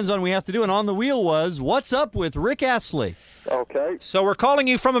whatever it lands on, we have to do. And on the wheel was, what's up with Rick Astley? Okay. So we're calling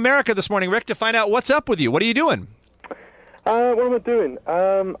you from America this morning, Rick, to find out what's up with you. What are you doing? What am I doing?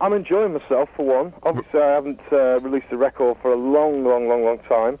 I'm enjoying myself, for one. Obviously, I haven't released a record for a long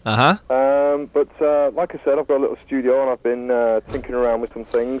time. Uh-huh. But like I said, I've got a little studio, and I've been tinkering around with some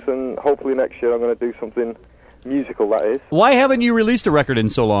things, and hopefully next year I'm going to do something musical, that is. Why haven't you released a record in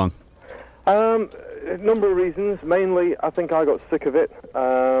so long? A number of reasons. Mainly, I think I got sick of it.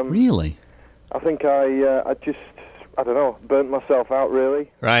 Really? I think I just, I don't know, burnt myself out,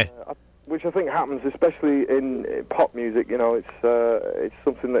 really. Right. Which I think happens, especially in pop music. You know, it's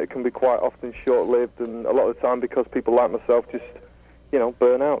something that can be quite often short-lived, and a lot of the time, because people like myself just,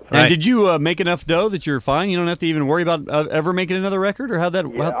 burn out. And did you make enough dough that you're fine? You don't have to even worry about ever making another record, or how'd that?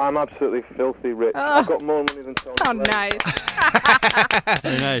 Yeah, I'm absolutely filthy rich. I've got more money than Tony. Oh, nice.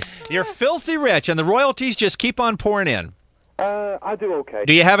 Very nice. You're filthy rich, and the royalties just keep on pouring in. I do okay.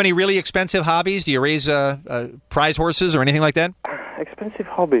 Do you have any really expensive hobbies? Do you raise prize horses or anything like that? Expensive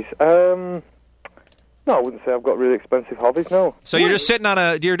hobbies? No, I wouldn't say I've got really expensive hobbies. No. So you're just sitting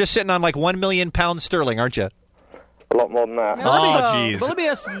on like £1 million sterling, aren't you? A lot more than that. Oh, jeez.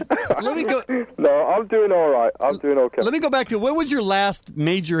 Let me go. No, I'm doing all right. I'm doing okay. Let me go back to, what was your last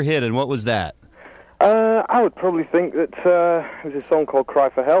major hit, and what was that? I would probably think that it was a song called Cry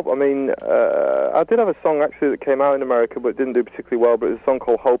for Help. I mean, I did have a song actually that came out in America but didn't do particularly well, but it was a song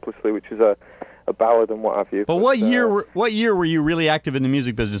called Hopelessly, which is a ballad and what have you. But what year were you really active in the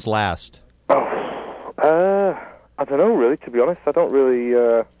music business last? I don't know, really, to be honest. I don't really,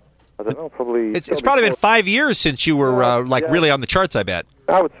 I don't know, probably... It's probably been 5 years since you were, really on the charts, I bet.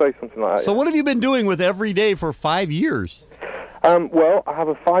 I would say something like that. So what have you been doing with Every Day for 5 years? Well, I have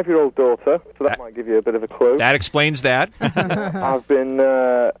a 5-year-old daughter, so that might give you a bit of a clue. That explains that. I've been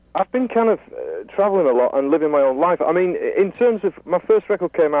kind of traveling a lot and living my own life. I mean, in terms of my first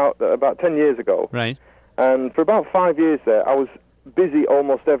record came out about 10 years ago. Right. And for about 5 years there, I was busy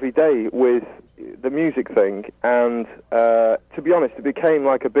almost every day with the music thing. And to be honest, it became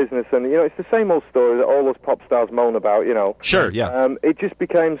like a business. And, it's the same old story that all those pop stars moan about, Sure, yeah. It just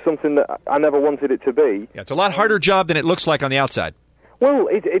became something that I never wanted it to be. Yeah, it's a lot harder job than it looks like on the outside. Well,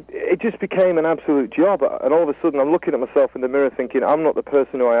 it just became an absolute job, and all of a sudden I'm looking at myself in the mirror thinking I'm not the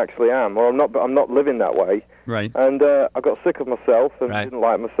person who I actually am, or I'm not living that way. Right. And I got sick of myself and didn't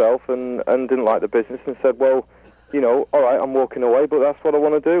like myself and didn't like the business and said, well, all right, I'm walking away, but that's what I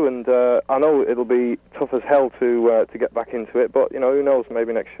want to do, and I know it'll be tough as hell to get back into it, but, who knows,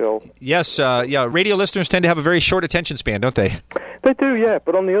 maybe next show. Yes, radio listeners tend to have a very short attention span, don't they? They do, yeah,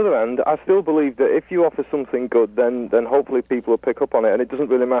 but on the other hand, I still believe that if you offer something good, then hopefully people will pick up on it, and it doesn't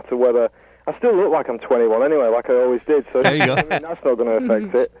really matter whether... I still look like I'm 21 anyway, like I always did, so there you go. I mean, that's not going to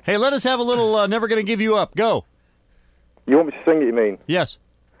affect it. Hey, let us have a little Never Gonna Give You Up. Go. You want me to sing it, you mean? Yes.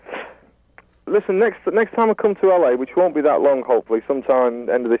 Listen, next time I come to LA, which won't be that long, hopefully, sometime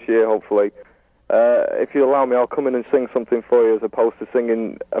end of this year, hopefully, if you allow me, I'll come in and sing something for you as opposed to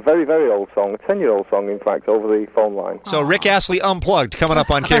singing a very, very old song, a 10-year-old song, in fact, over the phone line. So Rick Astley Unplugged coming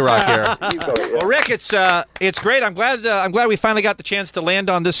up on K-Rock here. You got it, yeah. Well, Rick, it's great. I'm glad we finally got the chance to land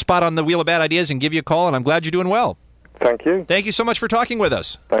on this spot on the Wheel of Bad Ideas and give you a call, and I'm glad you're doing well. Thank you. Thank you so much for talking with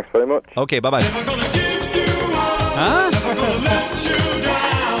us. Thanks very much. Okay, bye-bye.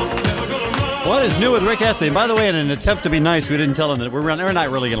 What is new with Rick Astley? And by the way, in an attempt to be nice, we didn't tell him that we're not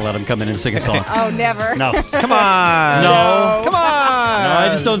really going to let him come in and sing a song. Oh, never. No. Come on. No. Come on. No, I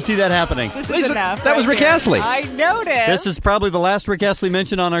just don't see that happening. This is enough. That was Rick Astley. I noticed. This is probably the last Rick Astley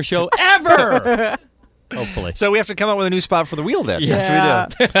mention on our show ever. Hopefully. So we have to come up with a new spot for the wheel then. Yes,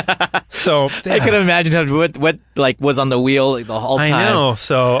 we do. So I could imagine what was on the wheel the whole time. I know.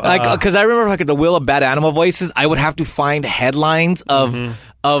 So because I remember the Wheel of Bad Animal Voices, I would have to find headlines of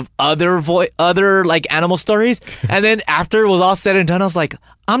of other like animal stories. And then after it was all said and done, I was like,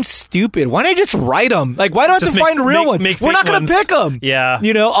 I'm stupid. Why don't I just write them? Like, why do I have to find real ones? We're not going to pick them. Yeah.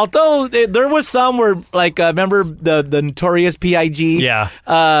 You know, although there was some where, like, remember the Notorious P.I.G.? Yeah.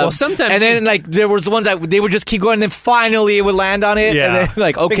 Well, sometimes. And then, like, there was ones that they would just keep going, and then finally it would land on it. Yeah. And then,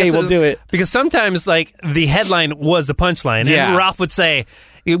 like, okay, we'll do it. Because sometimes, like, the headline was the punchline. Yeah. And Ralph would say,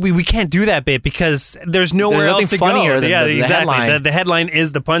 we can't do that bit because there's nowhere else to funnier go. Than yeah, the exactly. headline. The headline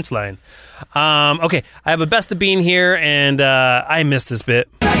is the punchline. Okay, I have a best of Bean here, and I missed this bit.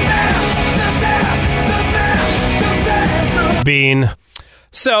 Bean.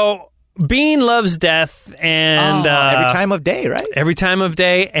 So Bean loves death, and every time of day, right? Every time of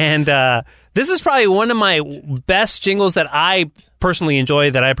day, and this is probably one of my best jingles that I personally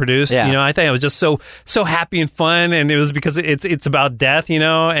enjoy that I produced. Yeah. You know, I think it was just so happy and fun, and it was because it's about death, you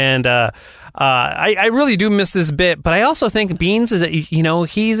know, and I really do miss this bit, but I also think Beans is, you know,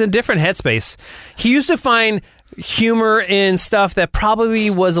 he's in a different headspace. He used to find humor in stuff that probably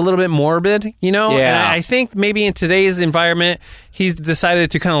was a little bit morbid, you know? Yeah. And I think maybe in today's environment, he's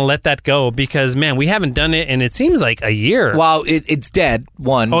decided to kind of let that go because, man, we haven't done it and it seems like a year. Well, it's dead,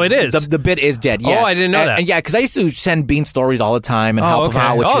 one. Oh, it is? The bit is dead, yes. Oh, I didn't know that. And yeah, because I used to send Bean stories all the time and help him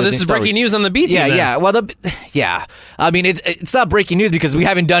out with this is breaking news on the B team. Yeah, then. yeah. Well, yeah. I mean, it's not breaking news because we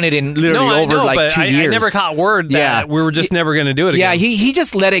haven't done it in literally over like 2 years. I never caught word that we were just never going to do it again. Yeah, he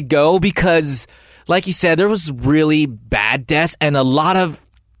just let it go because, like you said, there was really bad deaths and a lot of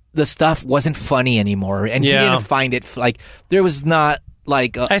the stuff wasn't funny anymore. And he didn't find it, like, there was not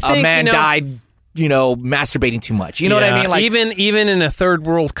like a man died, you know, masturbating too much. You know what I mean? Like, even in a third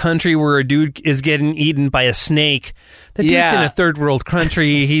world country where a dude is getting eaten by a snake, the dude's in a third world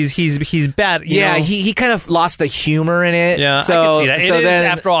country. He's bad. You know? He kind of lost the humor in it. Yeah, so, I can see that. So it then,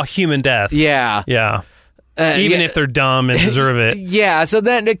 is, after all, human death. Yeah. Yeah. Even if they're dumb and deserve it. Yeah, so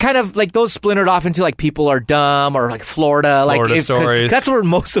then it kind of like those splintered off into like people are dumb or like Florida stories. That's where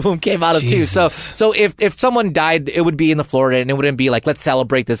most of them came out of too. So if someone died, it would be in the Florida and it wouldn't be like, let's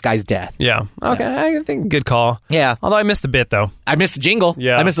celebrate this guy's death. Yeah. Okay. Yeah. I think good call. Yeah. Although I missed the bit though. I missed the jingle.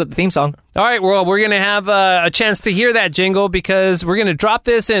 Yeah. I missed the theme song. All right. Well, we're gonna have a chance to hear that jingle because we're gonna drop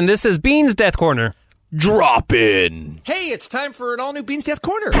this in. This is Bean's Death Corner. Drop in. Hey, it's time for an all-new Bean's Death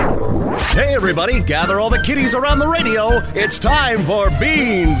Corner. Hey, everybody, gather all the kitties around the radio. It's time for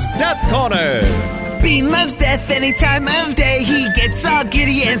Bean's Death Corner. Bean loves death any time of day. He gets all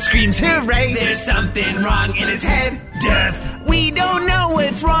giddy and screams hooray. There's something wrong in his head. Death. We don't know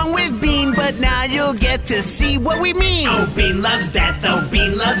what's wrong with Bean, but now you'll get to see what we mean. Oh, Bean loves death. Oh,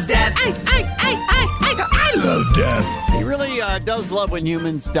 Bean loves death. I love death. He really does love when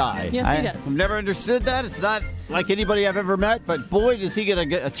humans die. Yes, he does. I've never understood that. It's not like anybody I've ever met, but boy, does he get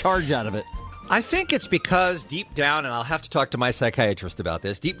a charge out of it. I think it's because deep down, and I'll have to talk to my psychiatrist about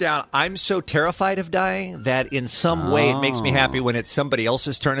this, deep down, I'm so terrified of dying that in some way it makes me happy when it's somebody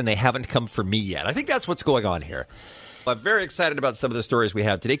else's turn and they haven't come for me yet. I think that's what's going on here. I'm very excited about some of the stories we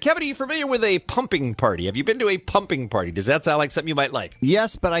have today. Kevin, are you familiar with a pumping party? Have you been to a pumping party? Does that sound like something you might like?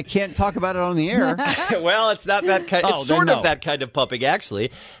 Yes, but I can't talk about it on the air. Well, it's not that kind. It's sort of that kind of pumping, actually.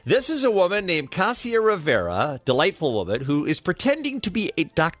 This is a woman named Cassia Rivera, delightful woman, who is pretending to be a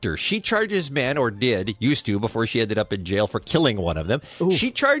doctor. She charges men, or used to before she ended up in jail for killing one of them. Ooh. She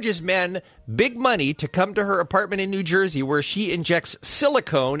charges men big money to come to her apartment in New Jersey where she injects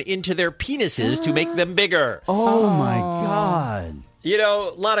silicone into their penises to make them bigger. Oh, my God. You know,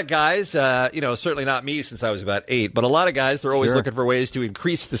 a lot of guys, certainly not me since I was about 8, but a lot of guys, they're always looking for ways to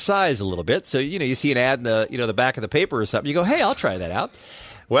increase the size a little bit. So, you see an ad in the back of the paper or something. You go, hey, I'll try that out.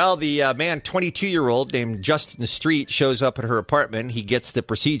 Well, the man, 22-year-old named Justin Street, shows up at her apartment. He gets the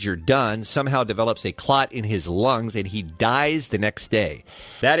procedure done, somehow develops a clot in his lungs, and he dies the next day.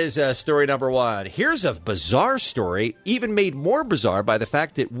 That is story number one. Here's a bizarre story, even made more bizarre by the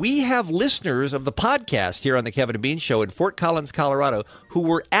fact that we have listeners of the podcast here on the Kevin and Bean Show in Fort Collins, Colorado, who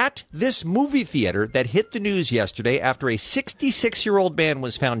were at this movie theater that hit the news yesterday after a 66-year-old man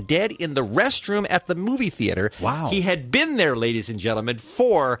was found dead in the restroom at the movie theater. Wow. He had been there, ladies and gentlemen,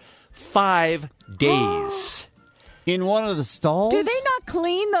 for 5 days. In one of the stalls? Do they not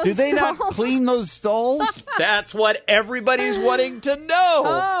clean those stalls? Do they not clean those stalls? That's what everybody's wanting to know.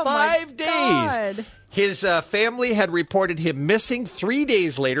 Oh, 5 days. God. His family had reported him missing. 3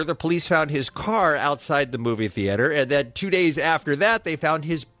 days later, the police found his car outside the movie theater. And then 2 days after that, they found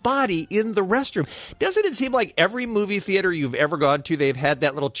his body in the restroom. Doesn't it seem like every movie theater you've ever gone to, they've had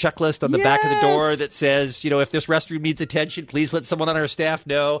that little checklist on the back of the door that says, if this restroom needs attention, please let someone on our staff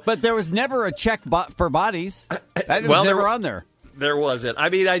know. But there was never a check for bodies. That was never on there. There wasn't. I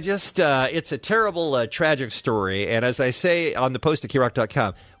mean, it's a terrible, tragic story. And as I say on the post at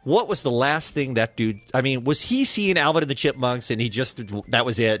KROC.com, what was the last thing that dude, I mean, was he seeing Alvin and the Chipmunks and that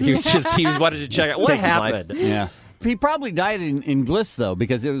was it? He wanted to check out. What happened? Yeah. He probably died in Gliss, though,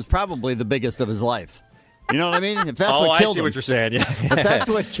 because it was probably the biggest of his life. You know what I mean? If that's what killed him. I see what you're saying. Yeah. If that's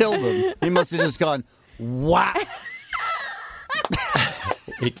what killed him, he must have just gone, wow.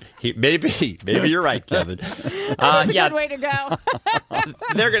 Maybe you're right, Kevin. That's a good way to go.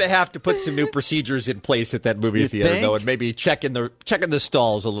 They're going to have to put some new procedures in place at that movie theater, though, and maybe checking the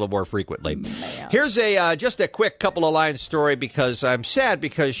stalls a little more frequently. Here's just a quick couple of line story because I'm sad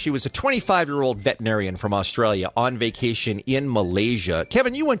because she was a 25-year-old veterinarian from Australia on vacation in Malaysia.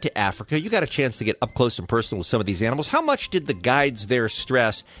 Kevin, you went to Africa. You got a chance to get up close and personal with some of these animals. How much did the guides there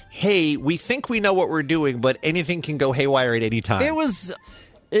stress, hey, we think we know what we're doing, but anything can go haywire at any time?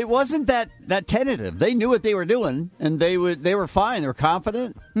 It wasn't that tentative. They knew what they were doing, and they were fine. They were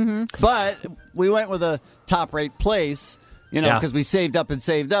confident. Mm-hmm. But we went with a top-rate place, because we saved up,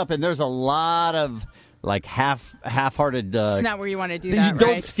 and there's a lot of like half-hearted. It's not where you want to do that.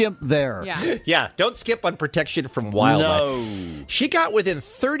 Don't skimp there. Yeah, don't skip on protection from wildlife. No. She got within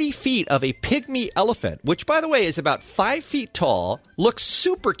 30 feet of a pygmy elephant, which, by the way, is about 5 feet tall. Looks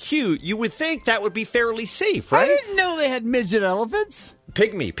super cute. You would think that would be fairly safe, right? I didn't know they had midget elephants.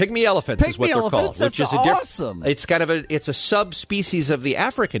 Pygmy elephants is what they're called, which is awesome. It's kind of it's a subspecies of the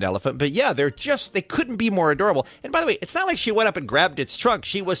African elephant, but yeah, they couldn't be more adorable. And by the way, it's not like she went up and grabbed its trunk.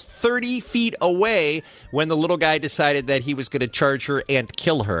 She was 30 feet away when the little guy decided that he was going to charge her and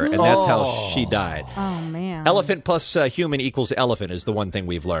kill her, and that's how she died. Oh man! Elephant plus human equals elephant is the one thing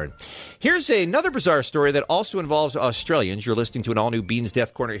we've learned. Here's another bizarre story that also involves Australians. You're listening to an all-new Beans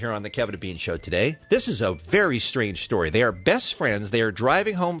Death Corner here on the Kevin and Bean Show today. This is a very strange story. They are best friends. They are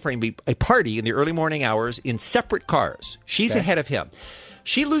driving home from a party in the early morning hours in separate cars. She's ahead of him.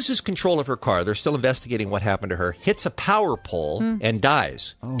 She loses control of her car. They're still investigating what happened to her. Hits a power pole and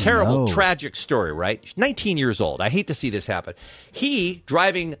dies. Terrible, tragic story, right? 19 years old. I hate to see this happen. He,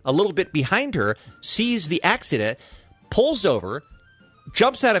 driving a little bit behind her, sees the accident, pulls over,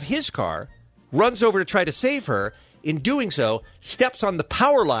 jumps out of his car, runs over to try to save her. In doing so, steps on the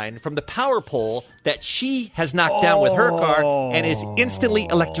power line from the power pole that she has knocked down with her car and is instantly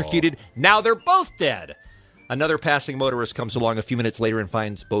electrocuted. Now they're both dead. Another passing motorist comes along a few minutes later and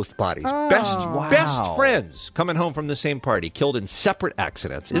finds both bodies. Best friends coming home from the same party, killed in separate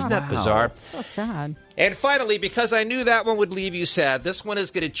accidents. Isn't that bizarre? So sad. And finally, because I knew that one would leave you sad, this one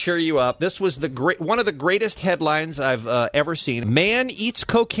is going to cheer you up. This was one of the greatest headlines I've ever seen. Man eats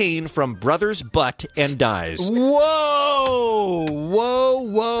cocaine from brother's butt and dies. Whoa! Whoa,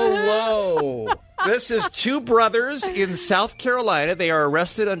 whoa, whoa. This is two brothers in South Carolina. They are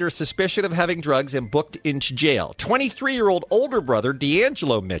arrested under suspicion of having drugs and booked into jail. 23-year-old older brother,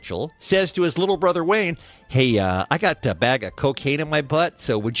 D'Angelo Mitchell, says to his little brother, Wayne, hey, I got a bag of cocaine in my butt,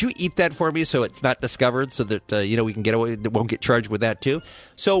 so would you eat that for me so it's not discovered so that, we can get away, won't get charged with that too?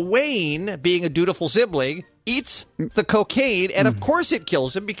 So Wayne, being a dutiful sibling, eats the cocaine, and of course it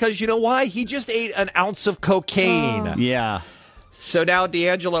kills him because you know why? He just ate an ounce of cocaine. Yeah. So now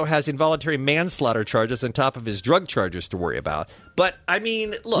D'Angelo has involuntary manslaughter charges on top of his drug charges to worry about. But, I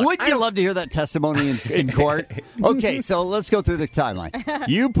mean, look. Wouldn't you love to hear that testimony in court? Okay, so let's go through the timeline.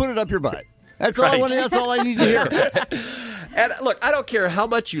 You put it up your butt. That's all that's all I need to hear. And look, I don't care how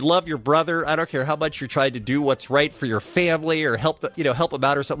much you love your brother. I don't care how much you're trying to do what's right for your family or help him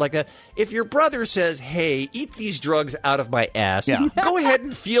out or something like that. If your brother says, hey, eat these drugs out of my ass, go ahead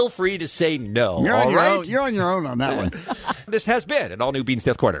and feel free to say no. You're on your own on that one. This has been an all-new Bean's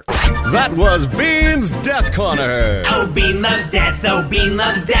Death Corner. That was Bean's Death Corner. Oh, Bean loves death. Oh, Bean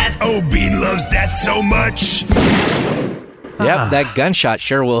loves death. Oh, Bean loves death so much. Yep, that gunshot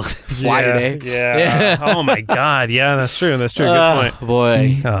sure will fly today. Yeah. Oh, my God. Yeah, that's true. That's true. Good point.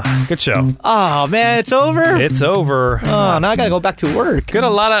 Boy. Good show. Oh, man, it's over? It's over. Oh, now I got to go back to work. Got a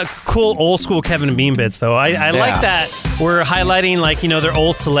lot of cool old-school Kevin and Bean bits, though. I like that we're highlighting, their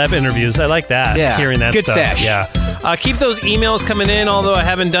old celeb interviews. I like that, hearing that good stuff. Sesh. Yeah. Keep those emails coming in, although I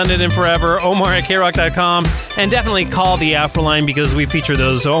haven't done it in forever. Omar at KROC.com. And definitely call the Afro line because we feature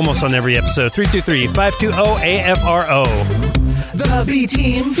those almost on every episode. 323-520-AFRO. The B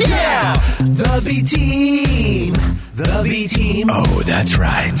Team. Yeah. The B Team. The B Team. Oh, that's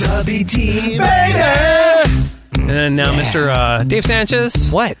right. The B Team. Baby. And now, Mr. Dave Sanchez.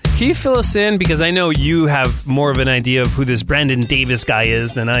 What? Can you fill us in? Because I know you have more of an idea of who this Brandon Davis guy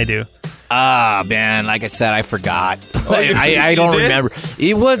is than I do. Man, like I said, I forgot. Oh, I don't remember.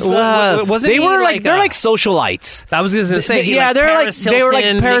 It was. Wasn't they he were like they're like socialites. I was just gonna say, they were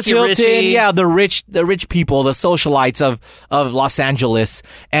like Paris Nicky Hilton. Richie. Yeah, the rich people, the socialites of Los Angeles,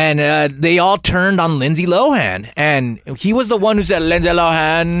 and they all turned on Lindsay Lohan, and he was the one who said Lindsay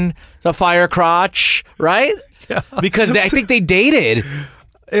Lohan, the fire crotch, right? Yeah. Because I think they dated.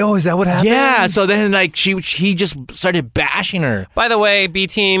 Oh, is that what happened? Yeah. So then, like, he just started bashing her. By the way, B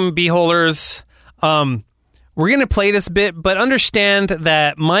team, B holers, we're gonna play this bit, but understand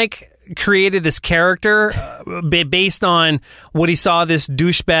that Mike created this character based on what he saw this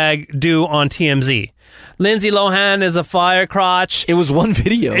douchebag do on TMZ. Lindsay Lohan is a fire crotch. It was one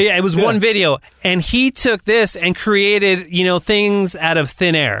video. Yeah, it was one video. And he took this and created, things out of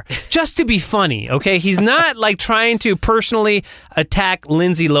thin air just to be funny, okay? He's not like trying to personally attack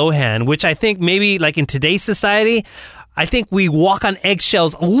Lindsay Lohan, which I think maybe like in today's society, I think we walk on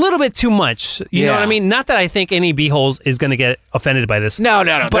eggshells a little bit too much. You know what I mean? Not that I think any B-holes is going to get offended by this. No.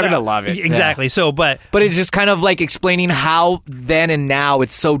 They're going to love it. Exactly. Yeah. So, but it's just kind of like explaining how then and now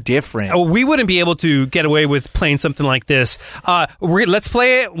it's so different. We wouldn't be able to get away with playing something like this. Let's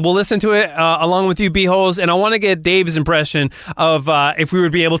play it. We'll listen to it along with you, B-holes. And I want to get Dave's impression of if we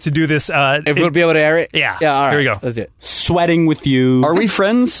would be able to do this. If we would be able to air it? Yeah. Yeah, all right. Here we go. That's it. Sweating with you. Are we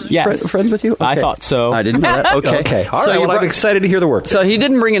friends? Yes. Friends with you? Okay. I thought so. I didn't know that. Okay. All right, I'm excited to hear the work. So he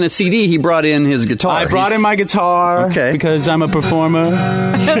didn't bring in a CD. He brought in his guitar. I brought in my guitar because I'm a performer.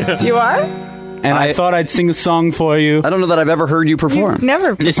 You are? And I thought I'd sing a song for you. I don't know that I've ever heard you perform. You've never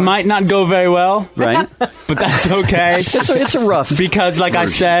performed. This might not go very well, right? But that's okay. It's a rough because, like version.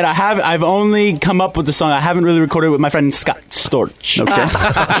 I said, I've only come up with the song. I haven't really recorded it with my friend Scott Storch. Okay.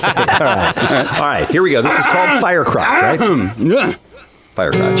 All right. Here we go. This is called Fire Crotch, right?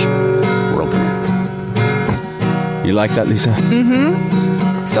 Fire Crotch. World premiere. You like that, Lisa?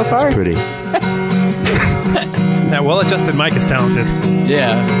 Mm-hmm. So far. It's pretty. That well-adjusted mic is talented.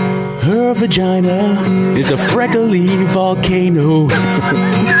 Yeah. Her vagina is a freckly volcano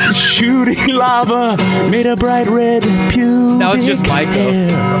shooting lava made of bright red pubic That was just Mike, hair.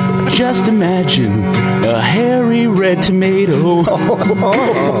 Just imagine a hairy red tomato.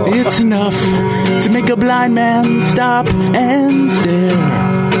 It's enough to make a blind man stop and stare.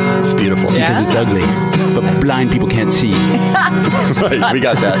 It's beautiful. Because it's ugly. But blind people can't see. Right, we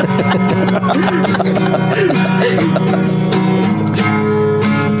got that.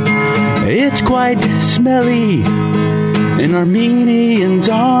 It's quite smelly in Armenians'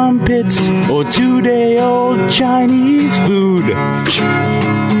 armpits or 2-day-old Chinese food.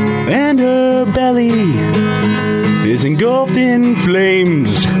 And her belly is engulfed in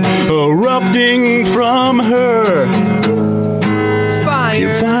flames erupting from her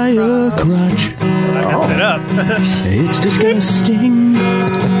fire crotch. It's disgusting.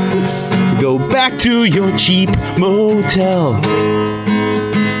 Go back to your cheap motel.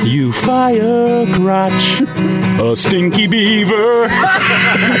 You fire crotch, a stinky beaver.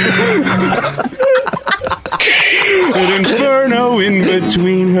 An inferno in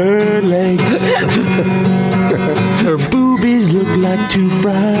between her legs. Her boobies look like 2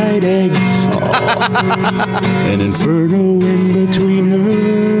 fried eggs. An inferno in between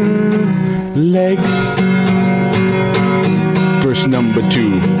her legs. Verse number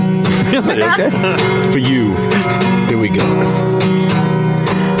 2. Really? Okay. For you. Here we go.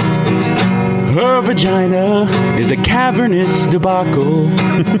 Her vagina is a cavernous debacle.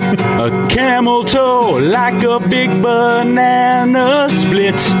 A camel toe like a big banana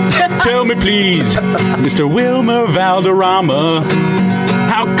split. Tell me please, Mr. Wilmer Valderrama,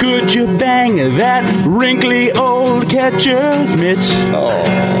 how could you bang that wrinkly old catcher's mitt?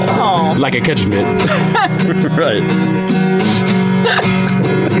 Oh. Like a catcher's mitt. Right.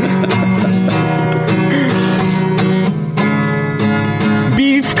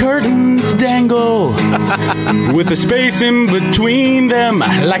 Beef curtains dangle with a space in between them,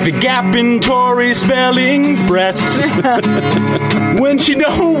 like the gap in Tori Spelling's breasts. When she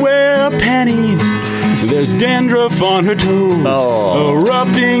don't wear panties, there's dandruff on her toes,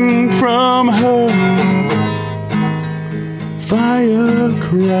 erupting from her fire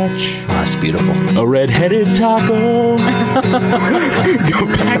crotch. That's beautiful. A red-headed taco. Go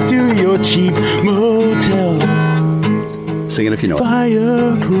back to your cheap motel. Sing it if you know it.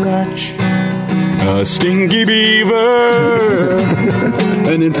 Fire crotch, a stinky beaver,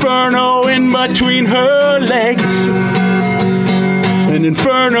 an inferno in between her legs, an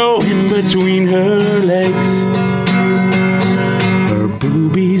inferno in between her legs. Her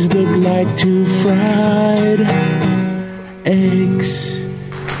boobies look like 2 fried eggs.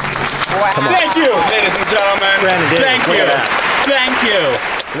 Wow. Thank you, ladies and gentlemen. Brandon, Thank you. Thank you.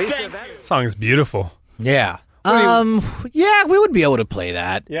 you. Song is beautiful. Yeah. Yeah, we would be able to play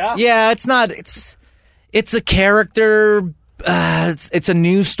that. Yeah? Yeah, it's not, it's a character, it's a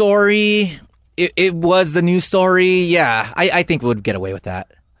news story. It was the news story. Yeah, I think we would get away with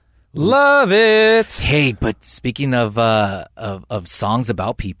that. Love it. Hey, but speaking of songs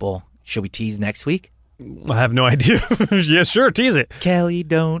about people, should we tease next week? I have no idea. Yeah, sure, tease it. Kelly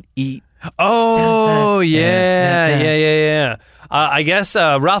don't eat. Oh, yeah. I guess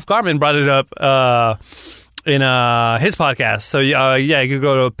Ralph Garman brought it up in his podcast. So, yeah, you could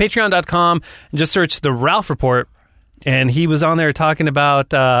go to patreon.com and just search The Ralph Report. And he was on there talking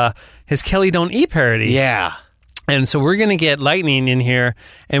about his Kelly Don't Eat parody. Yeah. And so we're going to get Lightning in here,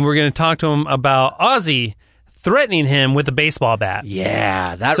 and we're going to talk to him about Ozzy threatening him with a baseball bat.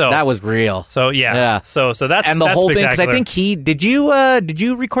 Yeah, that was real. So, yeah. So that's and the whole thing, because I spectacular. think did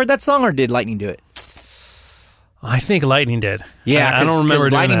you record that song, or did Lightning do it? I think Lightning did. Yeah, I don't remember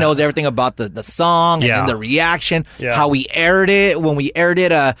doing Lightning that. knows everything about the song and then the reaction, Yeah. how we aired it, when we aired it.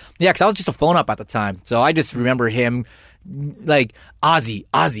 Because I was just a phone up at the time, so I just remember him like Ozzy.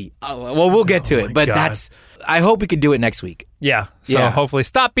 Well, we'll get to it, but God. I hope we could do it next week. Yeah. So hopefully,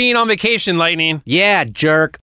 stop being on vacation, Lightning. Yeah, jerk.